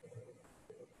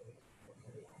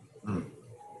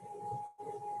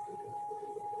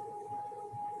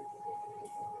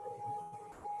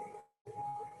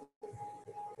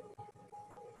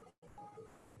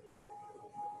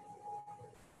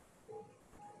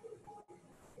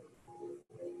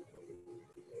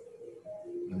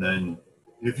 And then,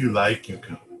 if you like, you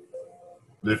can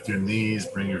lift your knees,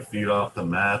 bring your feet off the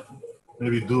mat.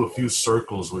 Maybe do a few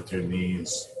circles with your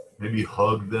knees. Maybe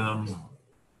hug them.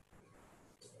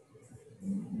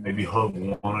 Maybe hug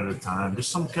one at a time. Just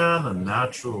some kind of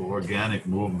natural, organic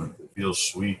movement that feels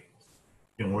sweet.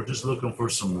 And we're just looking for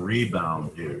some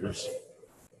rebound here. Just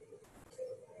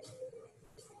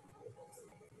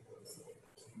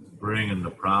bringing the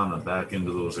prana back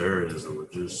into those areas that were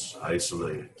just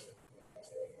isolated.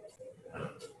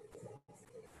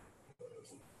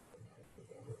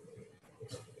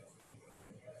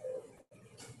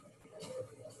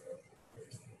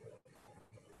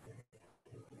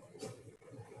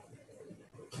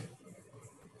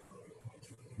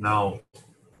 Now,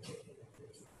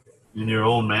 in your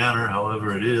own manner,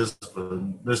 however it is, but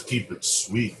let's keep it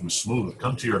sweet and smooth.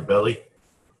 Come to your belly.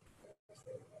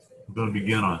 We're going to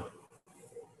begin a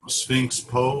Sphinx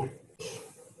pose.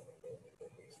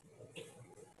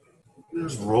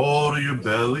 Just roll to your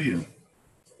belly and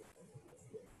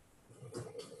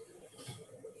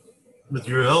with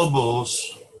your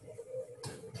elbows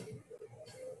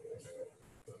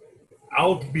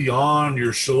out beyond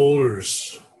your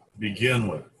shoulders to begin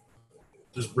with.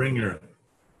 Just bring your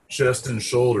chest and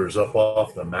shoulders up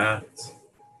off the mat.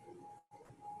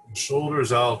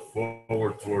 Shoulders out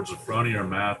forward towards the front of your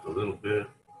mat a little bit.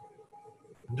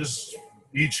 And just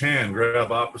each hand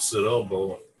grab opposite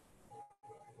elbow.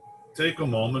 Take a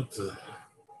moment to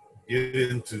get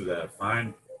into that.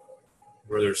 Find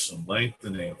where there's some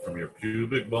lengthening from your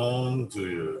pubic bone to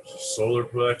your solar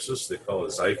plexus. They call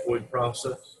it xiphoid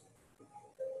process.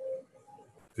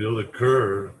 Feel the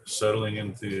curve settling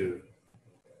into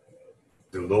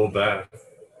your low back.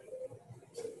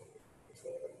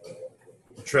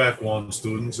 Track 1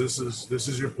 students, this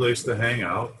is your place to hang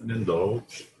out and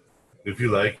indulge. If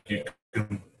you like, you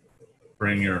can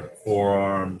bring your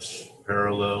forearms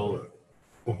parallel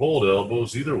or hold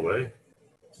elbows, either way.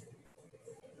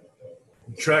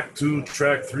 Track 2,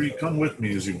 track 3, come with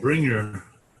me as you bring your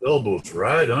elbows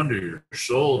right under your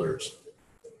shoulders.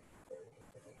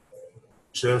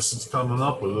 Chest is coming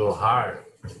up a little higher,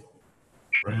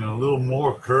 bringing a little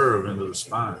more curve into the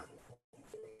spine.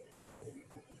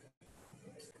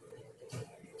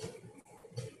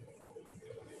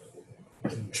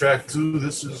 Track 2,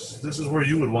 this is where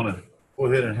you would want to go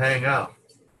ahead and hang out,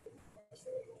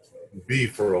 be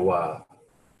for a while.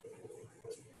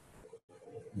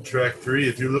 Track 3,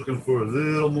 if you're looking for a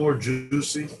little more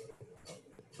juicy,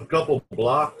 a couple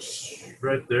blocks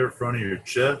right there in front of your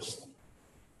chest.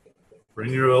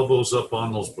 Bring your elbows up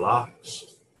on those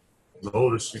blocks.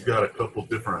 Notice you got a couple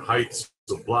different heights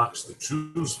of blocks to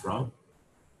choose from.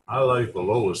 I like the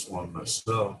lowest one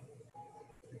myself.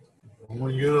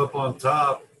 When you get up on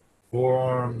top,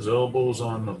 forearms, elbows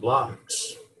on the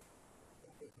blocks.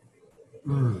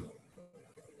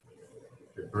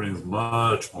 It brings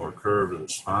much more curve to the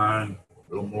spine,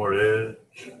 a little more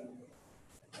edge.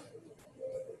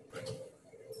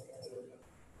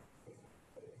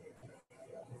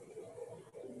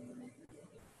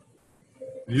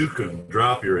 You can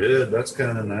drop your head, that's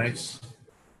kind of nice.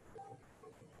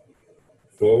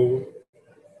 Forward.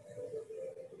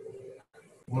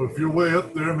 Well, if you're way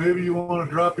up there, maybe you want to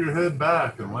drop your head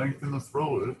back and lengthen the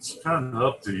throat. It's kind of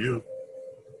up to you.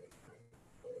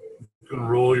 You can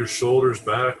roll your shoulders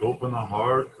back, open the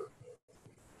heart.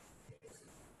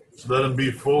 Just let them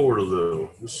be forward a little.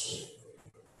 Just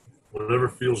whatever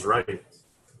feels right.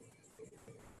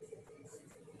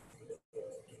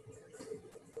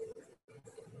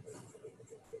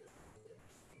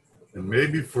 And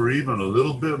maybe for even a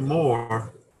little bit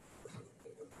more,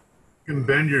 you can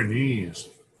bend your knees.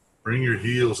 Bring your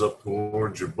heels up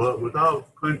towards your butt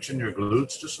without clenching your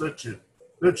glutes. Just let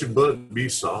your butt be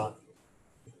soft.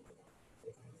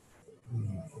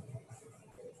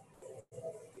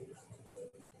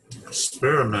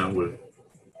 Experiment with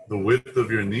the width of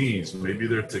your knees. Maybe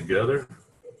they're together,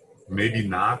 maybe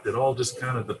not. It all just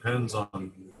kind of depends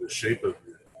on the shape of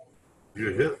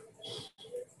your hip.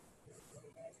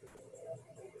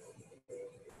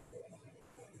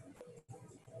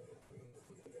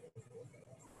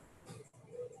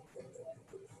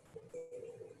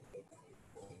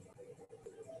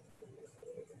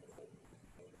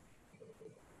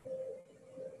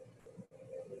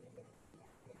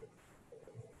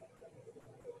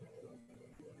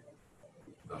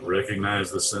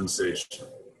 Recognize the sensation.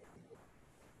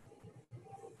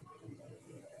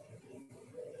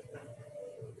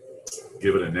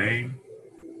 Give it a name.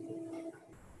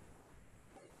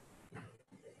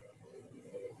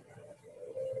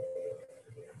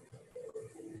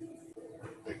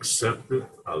 Accept it,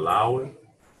 allow it.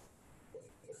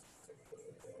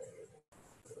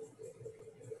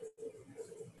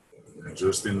 And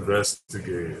just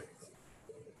investigate it.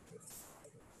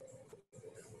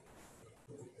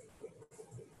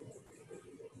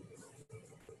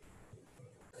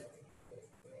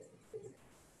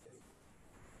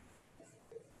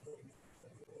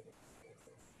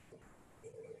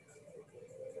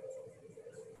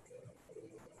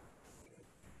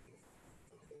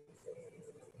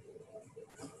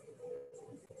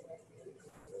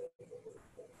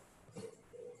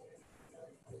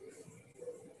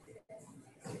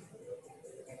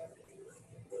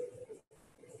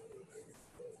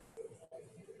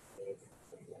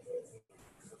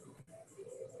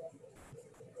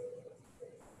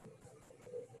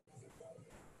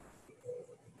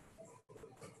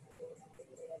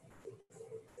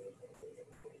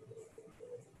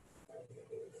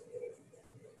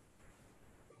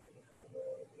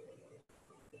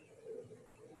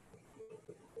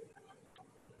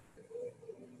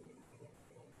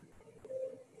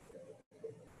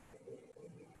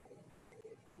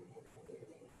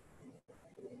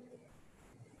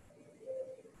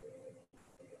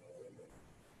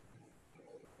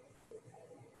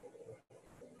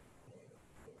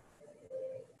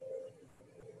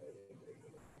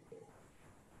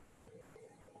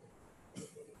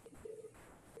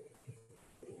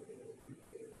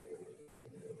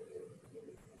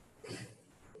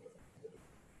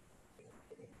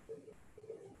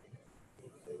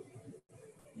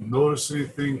 Notice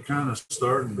anything kind of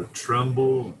starting to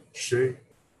tremble and shake?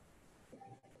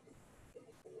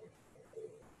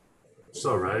 It's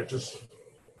all right, just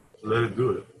let it do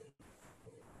it.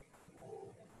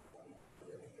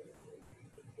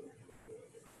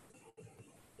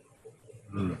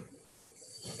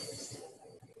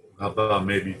 How about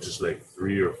maybe just like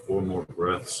 3 or 4 more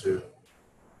breaths here?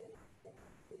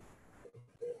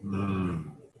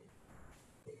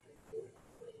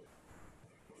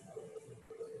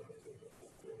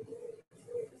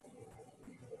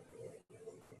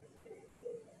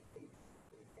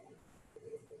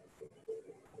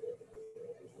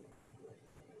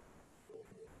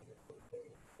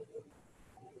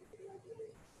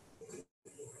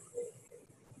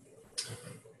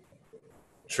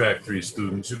 Track 3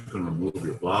 students, you can remove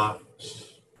your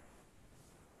blocks.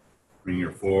 Bring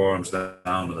your forearms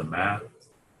down to the mat.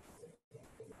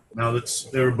 Now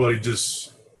let's everybody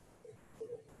just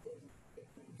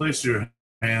place your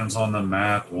hands on the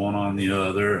mat, one on the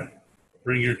other.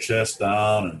 Bring your chest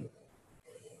down and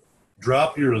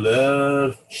drop your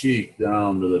left cheek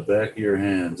down to the back of your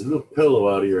hands. A little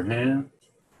pillow out of your hand.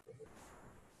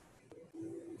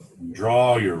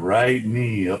 Draw your right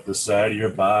knee up the side of your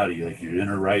body, like your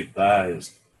inner right thigh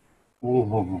is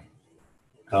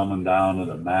coming down to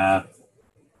the mat.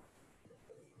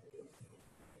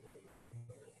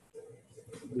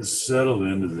 Just settle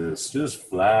into this. Just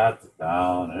flat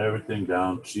down, everything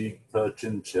down, cheek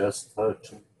touching, chest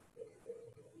touching,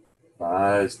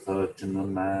 thighs touching the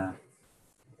mat.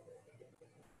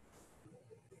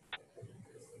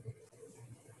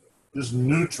 Just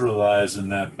neutralizing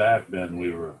that back bend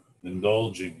we were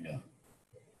indulging in.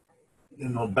 You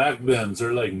know, back bends,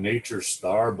 they're like nature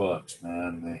Starbucks,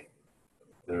 man.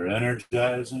 They're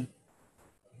energizing.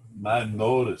 You might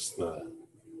notice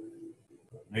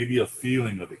maybe a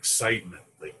feeling of excitement,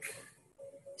 like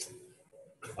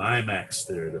climax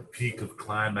there, the peak of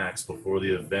climax before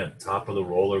the event, top of the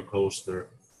roller coaster,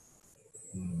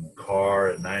 car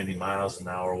at 90 miles an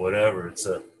hour, whatever. It's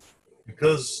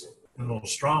because in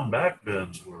those strong back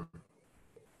bends,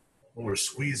 we're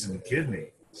squeezing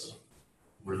kidneys,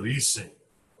 releasing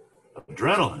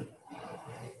adrenaline.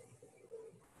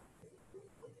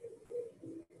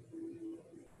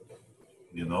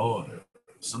 You know,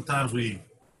 sometimes we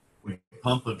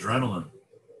pump adrenaline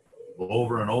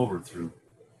over and over through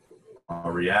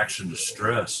our reaction to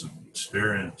stress and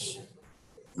experience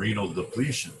renal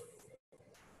depletion.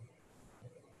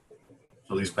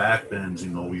 So these back bends, you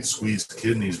know, we squeeze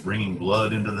kidneys, bringing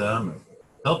blood into them and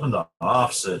helping to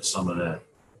offset some of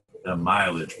that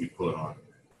mileage we put on.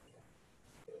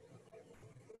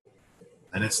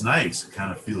 And it's nice. It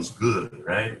kind of feels good,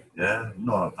 right? Yeah, you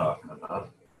know what I'm talking about.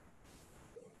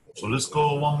 So let's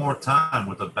go one more time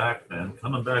with the back bend,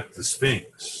 coming back to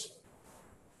Sphinx.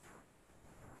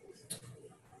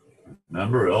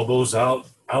 Remember, elbows out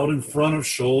in front of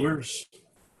shoulders.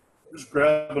 Just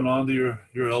grabbing onto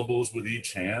your elbows with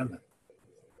each hand.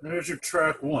 There's your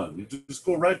track 1. You just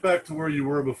go right back to where you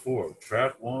were before.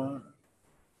 Track 1.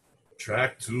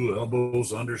 Track 2,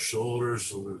 elbows under shoulders,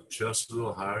 so the chest a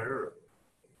little higher.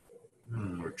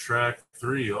 Or track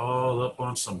 3, all up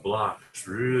on some blocks,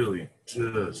 really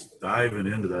just diving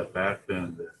into that back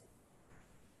bend there.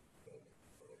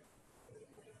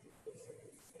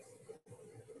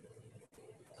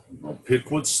 Now pick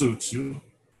what suits you.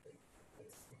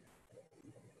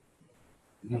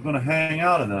 We're going to hang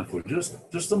out in that for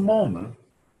just a moment.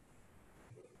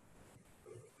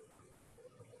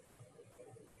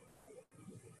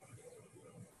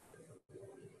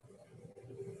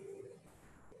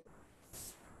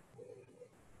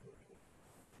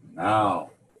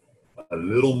 Now, a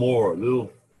little more, a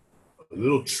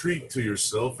little treat to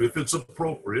yourself, if it's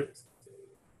appropriate.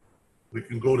 We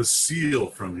can go to seal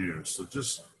from here. So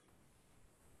just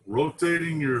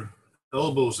rotating your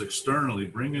elbows externally,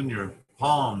 bringing your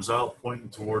palms out, pointing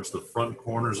towards the front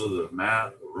corners of the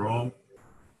mat, the room.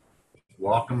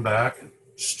 Walk them back,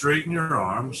 straighten your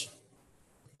arms,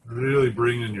 really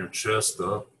bringing your chest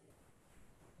up.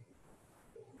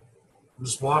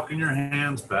 Just walking your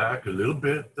hands back a little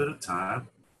bit at a time.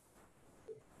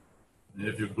 And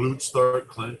if your glutes start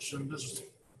clenching, just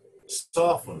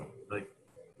soften them,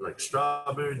 like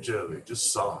strawberry jelly,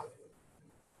 just soft.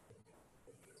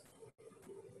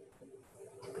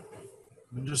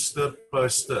 And just step by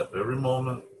step, every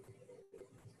moment,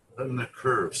 letting the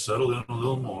curve settle in a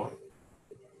little more.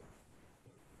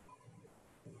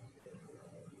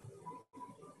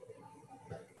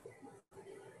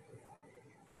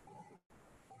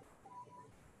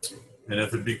 And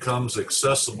if it becomes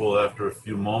accessible after a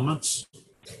few moments,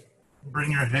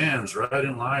 bring your hands right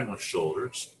in line with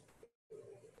shoulders.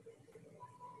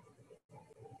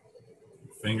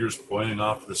 Fingers pointing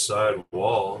off the side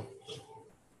wall.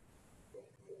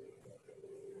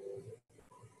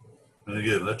 And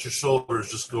again, let your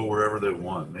shoulders just go wherever they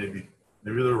want. Maybe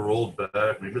they're rolled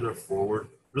back, maybe they're forward.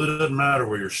 Really doesn't matter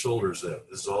where your shoulder's at.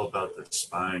 This is all about the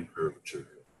spine curvature.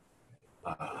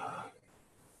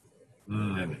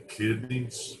 And the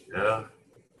kidneys, yeah.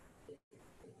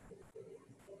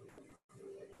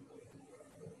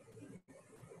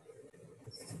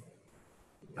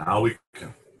 Now we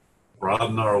can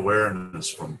broaden our awareness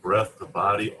from breath to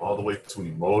body all the way to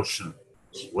emotions.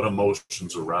 What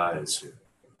emotions arise here?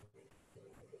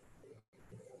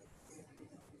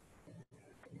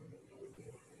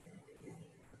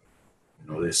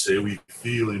 You know, they say we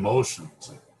feel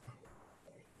emotions.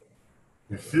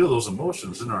 We feel those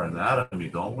emotions in our anatomy,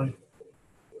 don't we?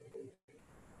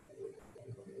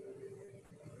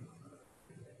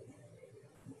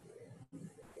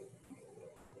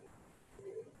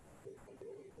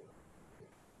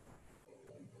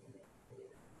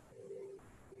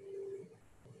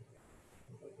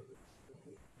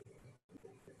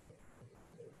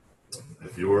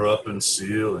 If you were up in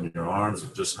seal and your arms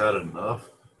have just had enough,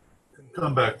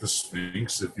 come back to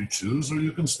Sphinx if you choose, or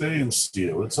you can stay in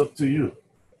seal. It's up to you.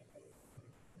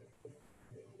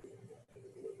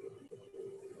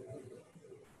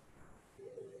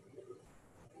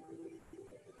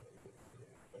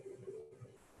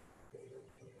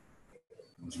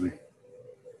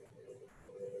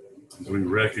 As we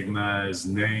recognize,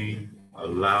 name,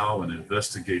 allow, and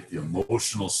investigate the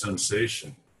emotional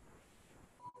sensation,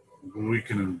 we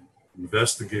can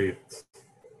investigate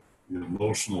the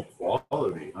emotional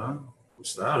quality, huh?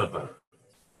 What's that about?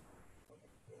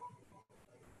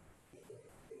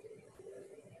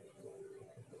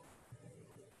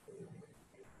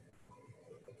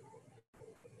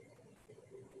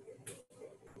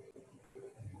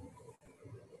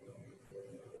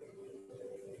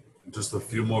 Just a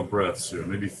few more breaths here,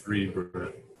 maybe 3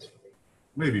 breaths,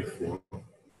 maybe 4.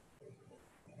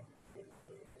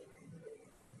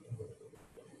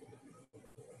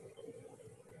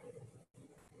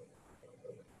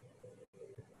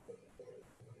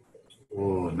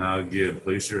 Oh, now again,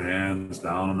 place your hands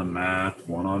down on the mat,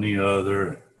 one on the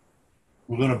other.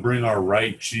 We're going to bring our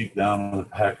right cheek down on the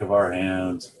back of our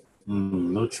hands.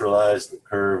 Neutralize the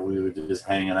curve we were just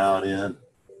hanging out in.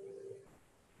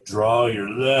 Draw your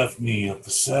left knee up the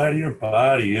side of your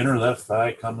body, inner left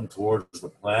thigh coming towards the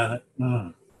planet.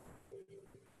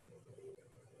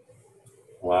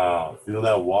 Wow, feel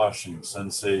that washing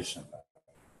sensation.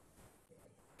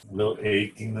 A little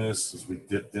achiness as we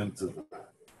dipped into the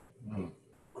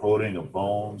coating of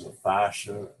bones, of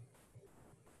fascia,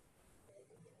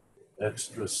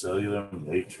 extracellular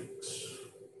matrix.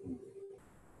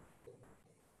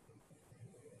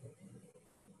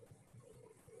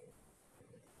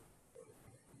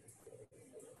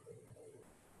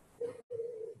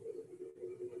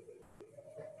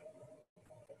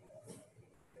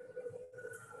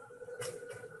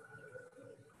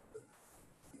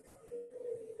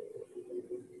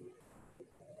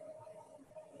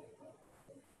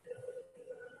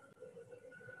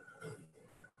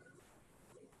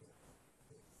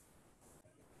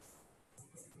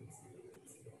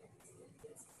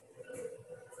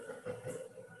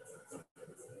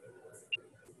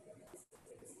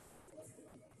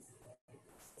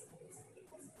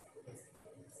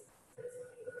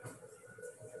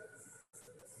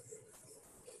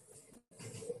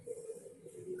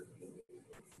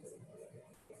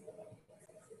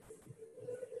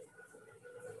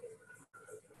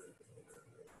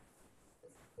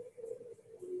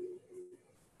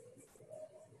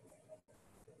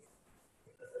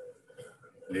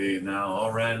 Hey, now,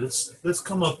 all right, let's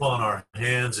come up on our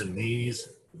hands and knees,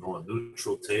 on a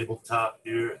neutral tabletop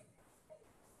here.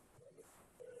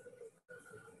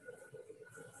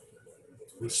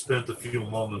 We spent a few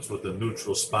moments with the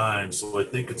neutral spine, so I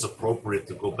think it's appropriate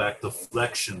to go back to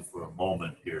flexion for a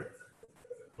moment here.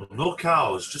 No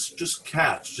cows, just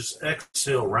cats. Just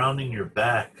exhale, rounding your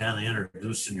back, kind of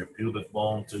introducing your pubic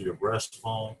bone to your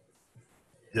breastbone,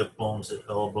 hip bones to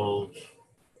elbows.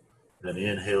 Then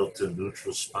inhale to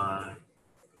neutral spine.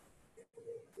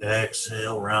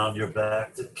 Exhale, round your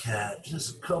back to cat.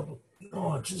 Just a couple,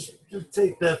 just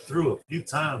take that through a few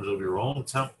times of your own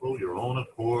tempo, your own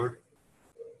accord.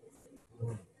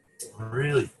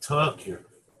 Really tuck your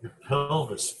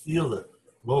pelvis. Feel the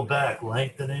low back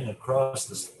lengthening across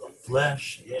the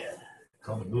flesh. Yeah.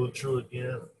 Come neutral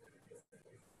again.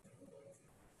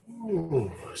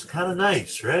 Ooh, it's kind of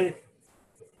nice, right?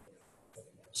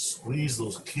 Squeeze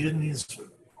those kidneys for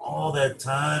all that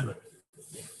time.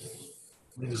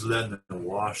 We just letting them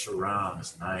wash around.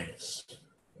 It's nice.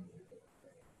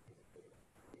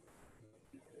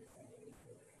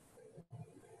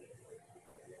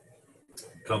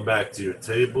 Come back to your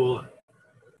table.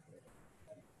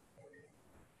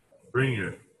 Bring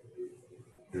your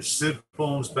sit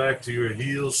bones back to your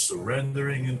heels,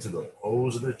 surrendering into the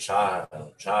pose of the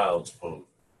child's pose.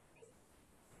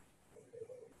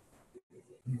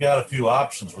 You got a few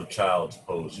options with child's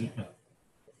pose. You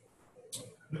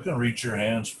can reach your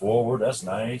hands forward. That's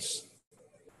nice.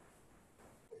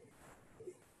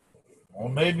 Or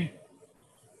maybe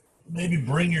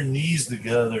bring your knees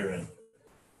together and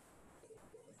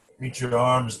reach your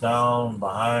arms down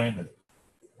behind and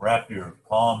wrap your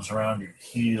palms around your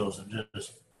heels and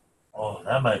just, oh,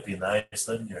 that might be nice.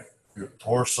 Letting your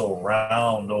torso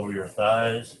round over your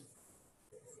thighs.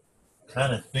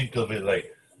 Kind of think of it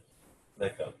like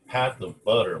a pat of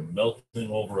butter melting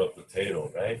over a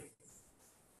potato, right?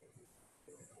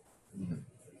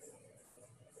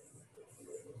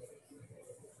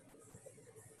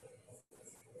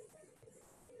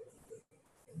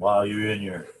 While you're in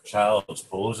your child's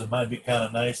pose, it might be kind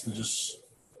of nice to just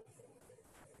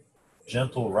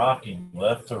gentle rocking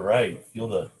left to right. Feel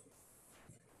the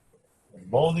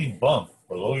bony bump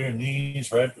below your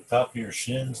knees, right at the top of your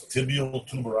shins, tibial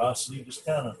tuberosity. Just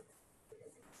kind of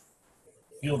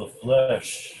feel the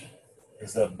flesh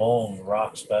as that bone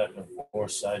rocks back and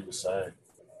forth, side to side.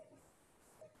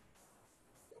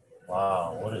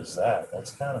 Wow, what is that?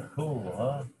 That's kind of cool,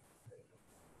 huh?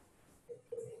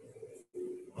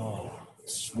 Oh,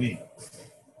 sweet.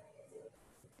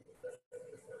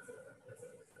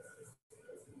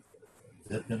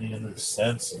 Dipping into the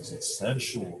senses, it's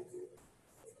sensual.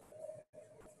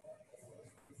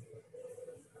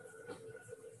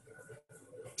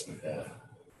 Yeah.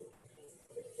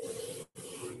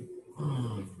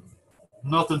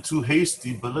 Nothing too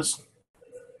hasty, but let's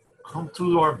come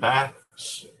to our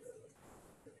backs.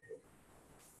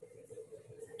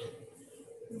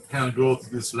 Kind of go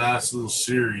through this last little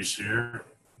series here.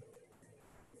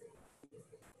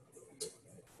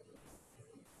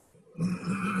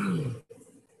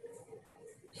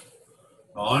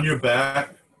 On your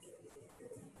back,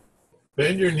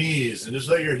 bend your knees and just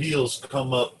let your heels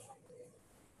come up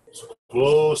as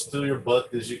close to your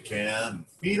butt as you can.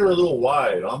 Feet are a little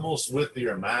wide, almost width of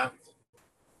your mat.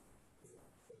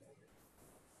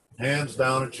 Hands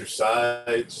down at your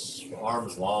sides,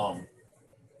 arms long.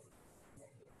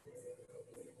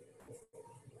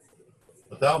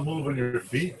 Without moving your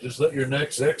feet, just let your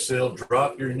next exhale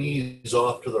drop your knees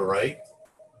off to the right.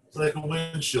 It's like a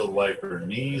windshield wiper.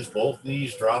 Knees, both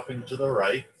knees dropping to the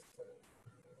right.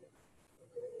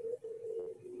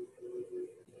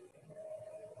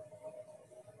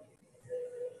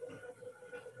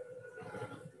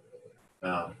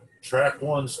 Now, track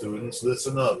 1 students,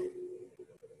 listen up.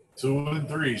 2 and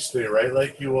 3, stay right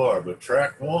like you are. But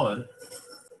track 1,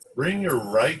 bring your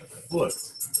right foot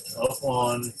up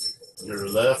on your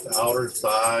left outer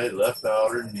thigh, left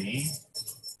outer knee.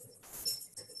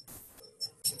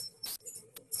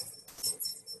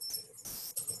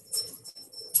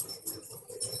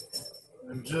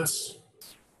 And just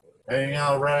hang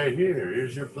out right here.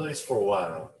 Here's your place for a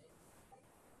while.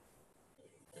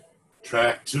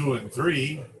 Track 2 and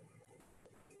 3.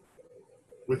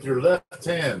 With your left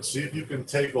hand, see if you can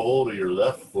take a hold of your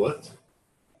left foot.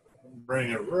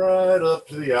 Bring it right up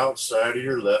to the outside of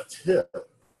your left hip.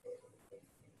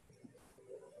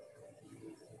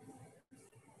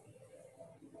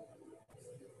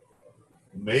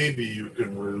 Maybe you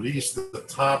can release the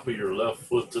top of your left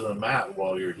foot to the mat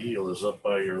while your heel is up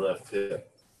by your left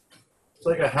hip. It's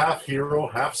like a half hero,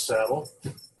 half saddle.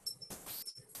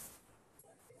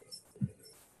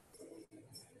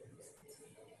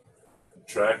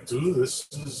 Track 2, this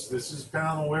is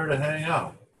kind of where to hang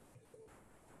out.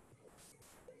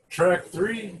 Track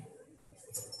 3,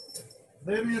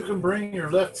 maybe you can bring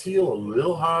your left heel a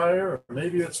little higher, or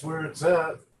maybe it's where it's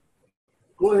at.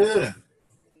 Go ahead and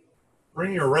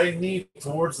bring your right knee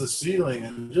towards the ceiling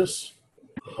and just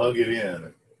hug it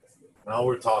in. Now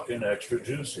we're talking extra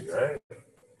juicy, right?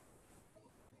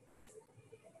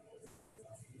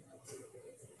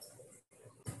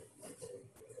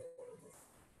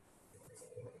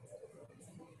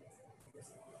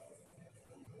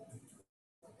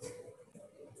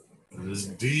 And this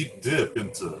deep dip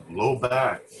into low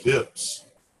back, hips,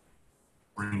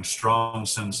 bring strong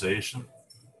sensation.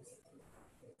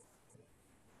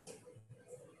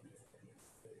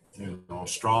 You know,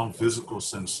 strong physical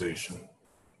sensation,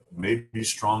 maybe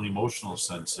strong emotional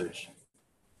sensation.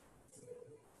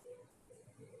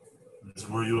 This is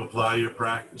where you apply your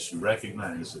practice. You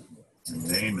recognize it, you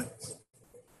name it,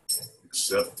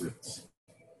 accept it,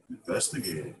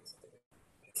 investigate it.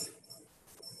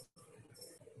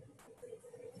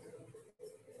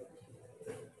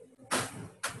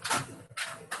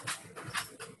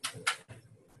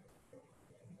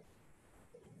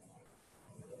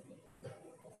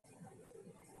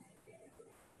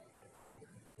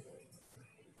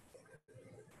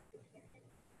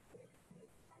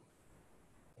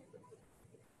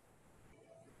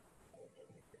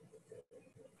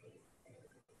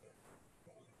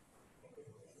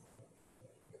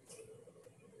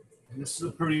 This is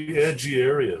a pretty edgy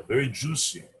area, very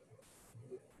juicy,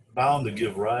 bound to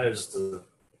give rise to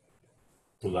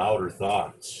louder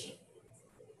thoughts.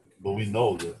 But we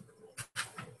know that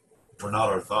we're not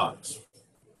our thoughts.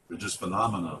 They're just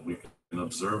phenomena. We can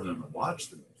observe them and watch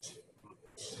them.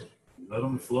 Let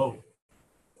them flow,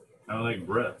 kind of like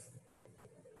breath.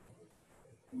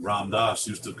 Ram Dass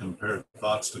used to compare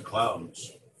thoughts to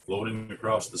clouds floating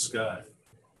across the sky.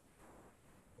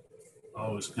 I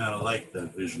always kind of like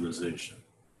that visualization.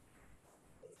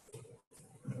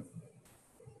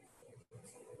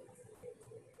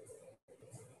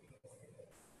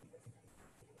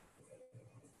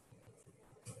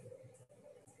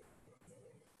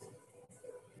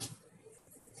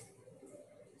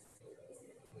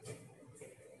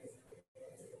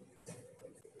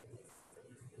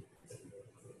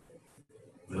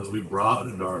 As we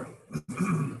broadened our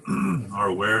our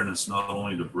awareness not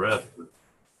only to breath, but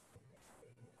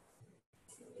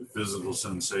to physical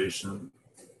sensation,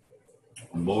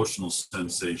 emotional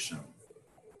sensation,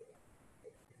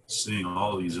 seeing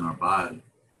all these in our body,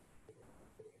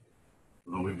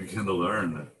 when we begin to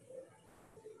learn that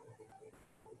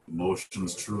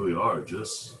emotions truly are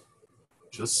just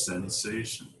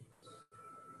sensation.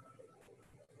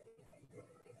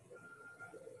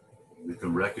 We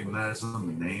can recognize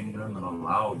them, name them, and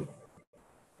allow them.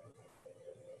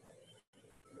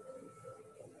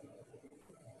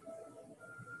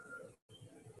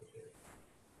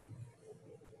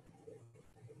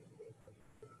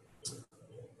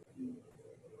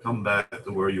 Come back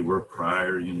to where you were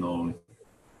prior, you know,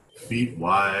 feet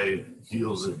wide,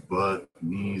 heels at butt,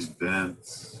 knees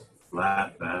bent,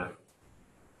 flat back.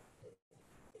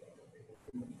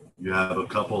 You have a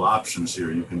couple options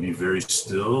here. You can be very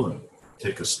still and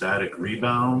take a static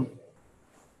rebound,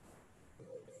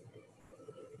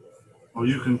 or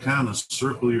you can kind of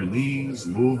circle your knees,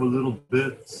 move a little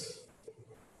bit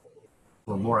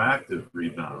for a more active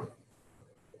rebound.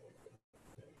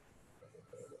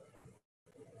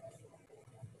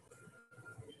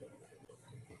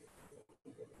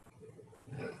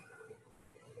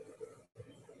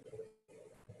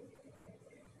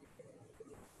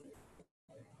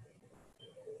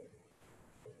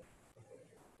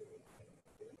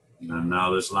 And now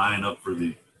let's line up for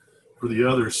the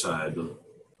other side.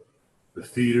 The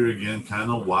feet are again kind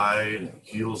of wide,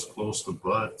 heels close to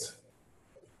butt.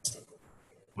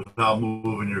 Without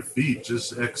moving your feet,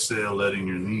 just exhale, letting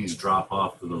your knees drop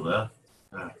off to the left.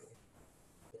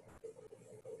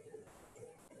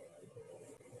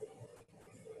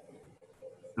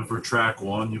 And for track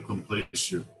one, you can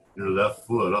place your left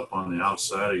foot up on the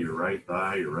outside of your right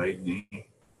thigh, your right knee.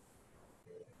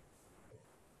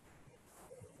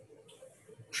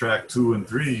 Track 2 and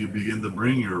 3, you begin to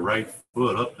bring your right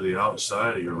foot up to the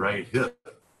outside of your right hip,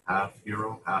 half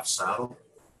hero, half saddle.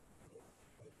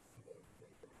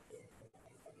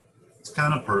 It's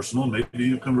kind of personal. Maybe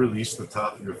you can release the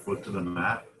top of your foot to the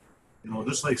mat. You know,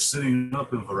 just like sitting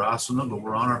up in Virasana, but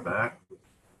we're on our back,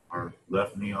 our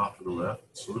left knee off to the left.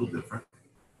 It's a little different.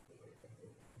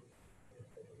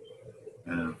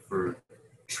 And for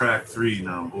track 3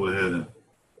 now, go ahead and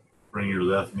bring your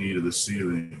left knee to the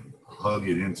ceiling. Hug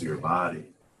it into your body.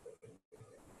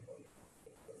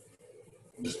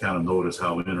 Just kind of notice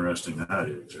how interesting that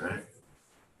is, right?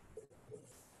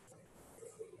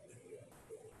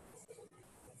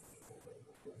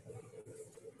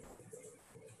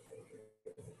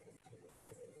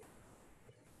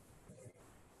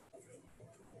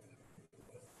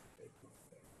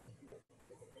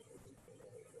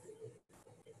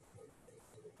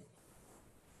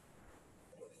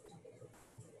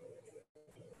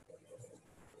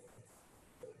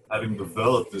 Having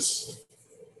developed this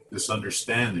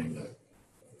understanding that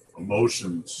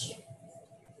emotions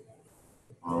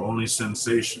are only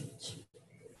sensations,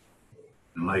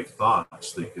 and like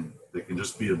thoughts, they can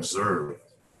just be observed.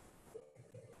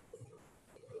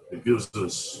 It gives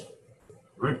us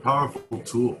a very powerful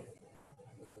tool.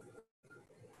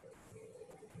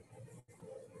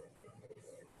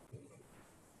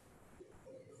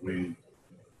 We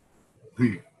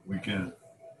can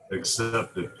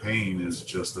accept that pain is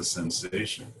just a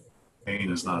sensation.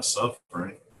 Pain is not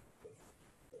suffering.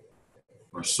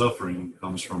 Our suffering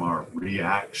comes from our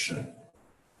reaction,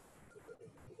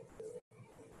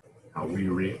 how we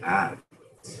react.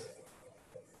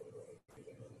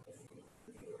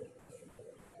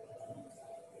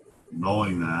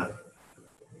 Knowing that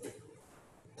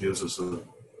gives us a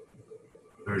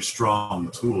very strong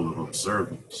tool of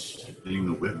observance, being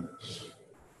the witness.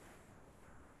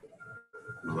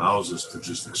 It allows us to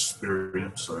just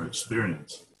experience our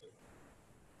experience.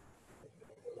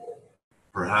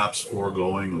 perhaps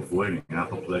foregoing, avoiding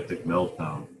apoplectic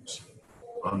meltdowns,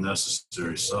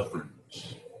 unnecessary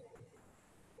sufferings.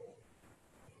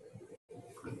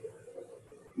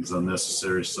 These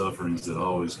unnecessary sufferings that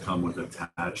always come with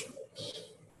attachments.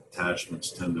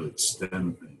 Attachments tend to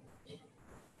extend things.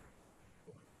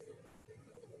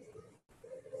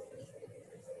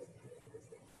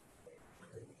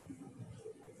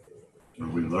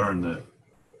 And we learn that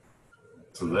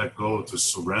to let go, to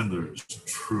surrender is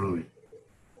truly,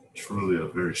 truly a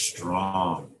very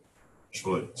strong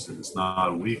choice. It is not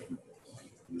a weakness,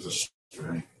 it is a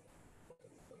strength.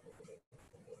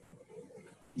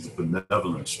 It's a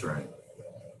benevolent strength.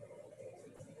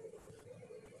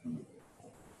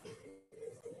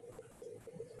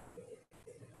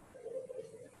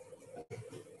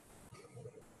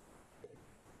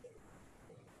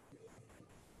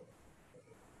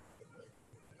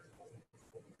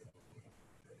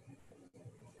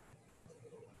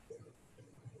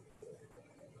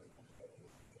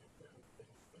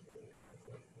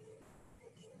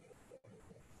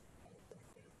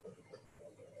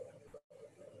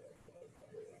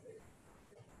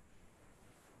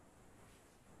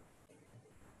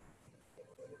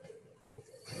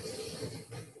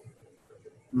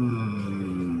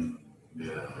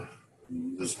 Yeah.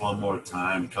 Just one more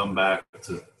time. Come back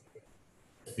to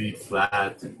feet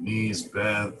flat and knees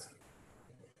bent.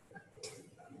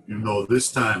 You know,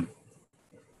 this time,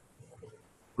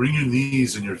 bring your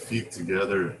knees and your feet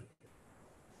together.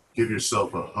 Give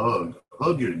yourself a hug.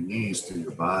 Hug your knees to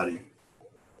your body.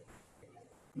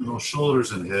 You know,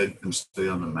 shoulders and head can stay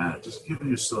on the mat. Just give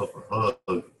yourself a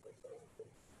hug.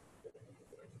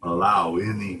 Allow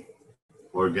any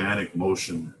organic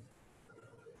motion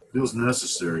feels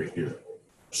necessary here.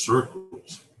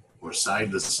 Circles or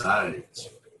side to sides,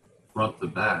 front to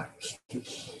backs,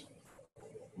 just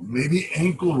maybe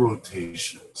ankle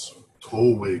rotations,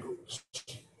 toe wiggles.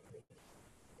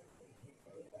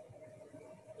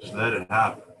 Just let it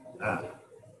happen. Yeah.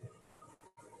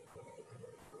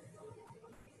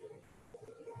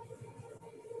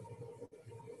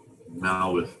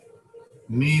 Now with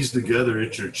knees together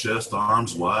at your chest,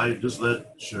 arms wide, just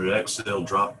let your exhale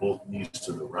drop both knees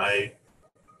to the right.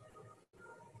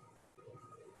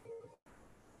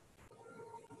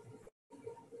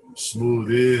 Smooth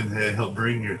inhale,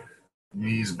 bring your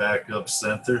knees back up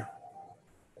center.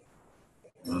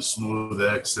 And a smooth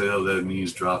exhale, let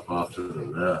knees drop off to the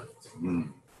left.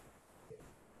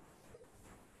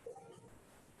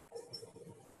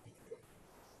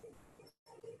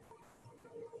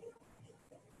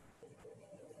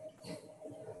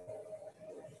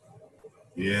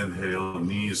 Inhale,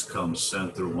 knees come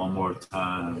center one more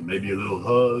time. Maybe a little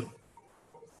hug.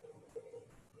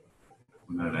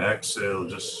 And then exhale,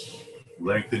 just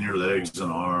lengthen your legs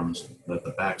and arms. Let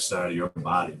the backside of your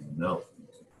body melt.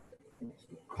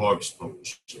 Corpse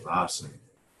pose, Shavasana.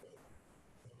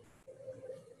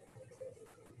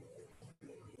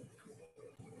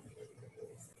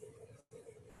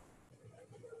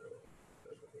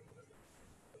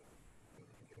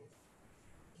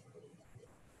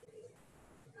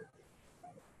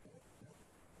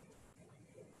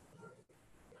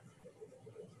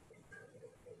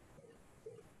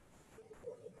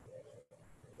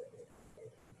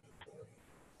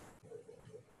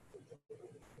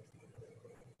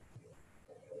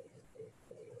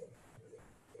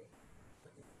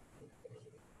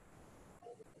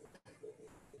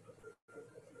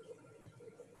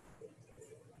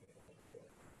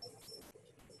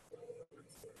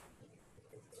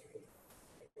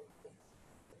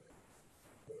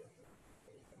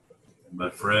 My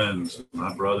friends,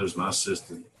 my brothers, my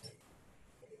sisters,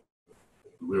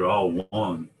 we're all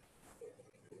one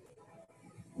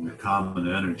in the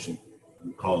common energy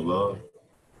we call love.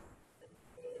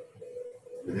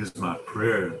 It is my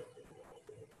prayer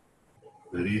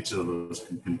that each of us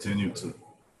can continue to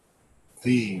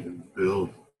feed and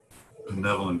build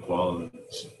benevolent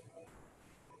qualities.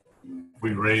 If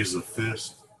we raise a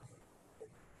fist,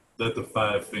 let the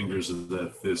 5 fingers of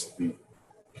that fist be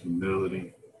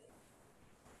humility,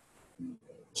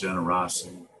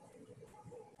 generosity,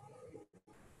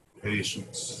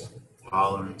 patience,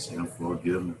 tolerance, and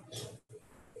forgiveness.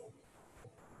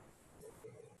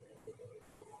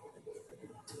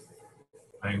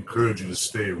 I encourage you to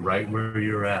stay right where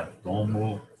you're at. Don't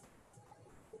move.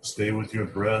 Stay with your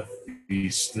breath. Be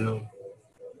still.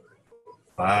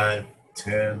 5,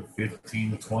 10,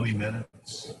 15, 20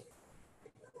 minutes.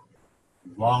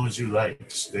 As long as you like,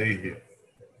 stay here.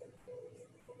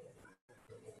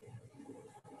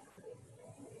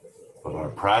 But our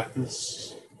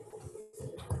practice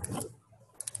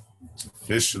is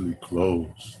officially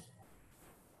closed.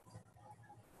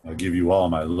 I give you all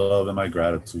my love and my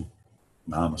gratitude.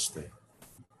 Namaste.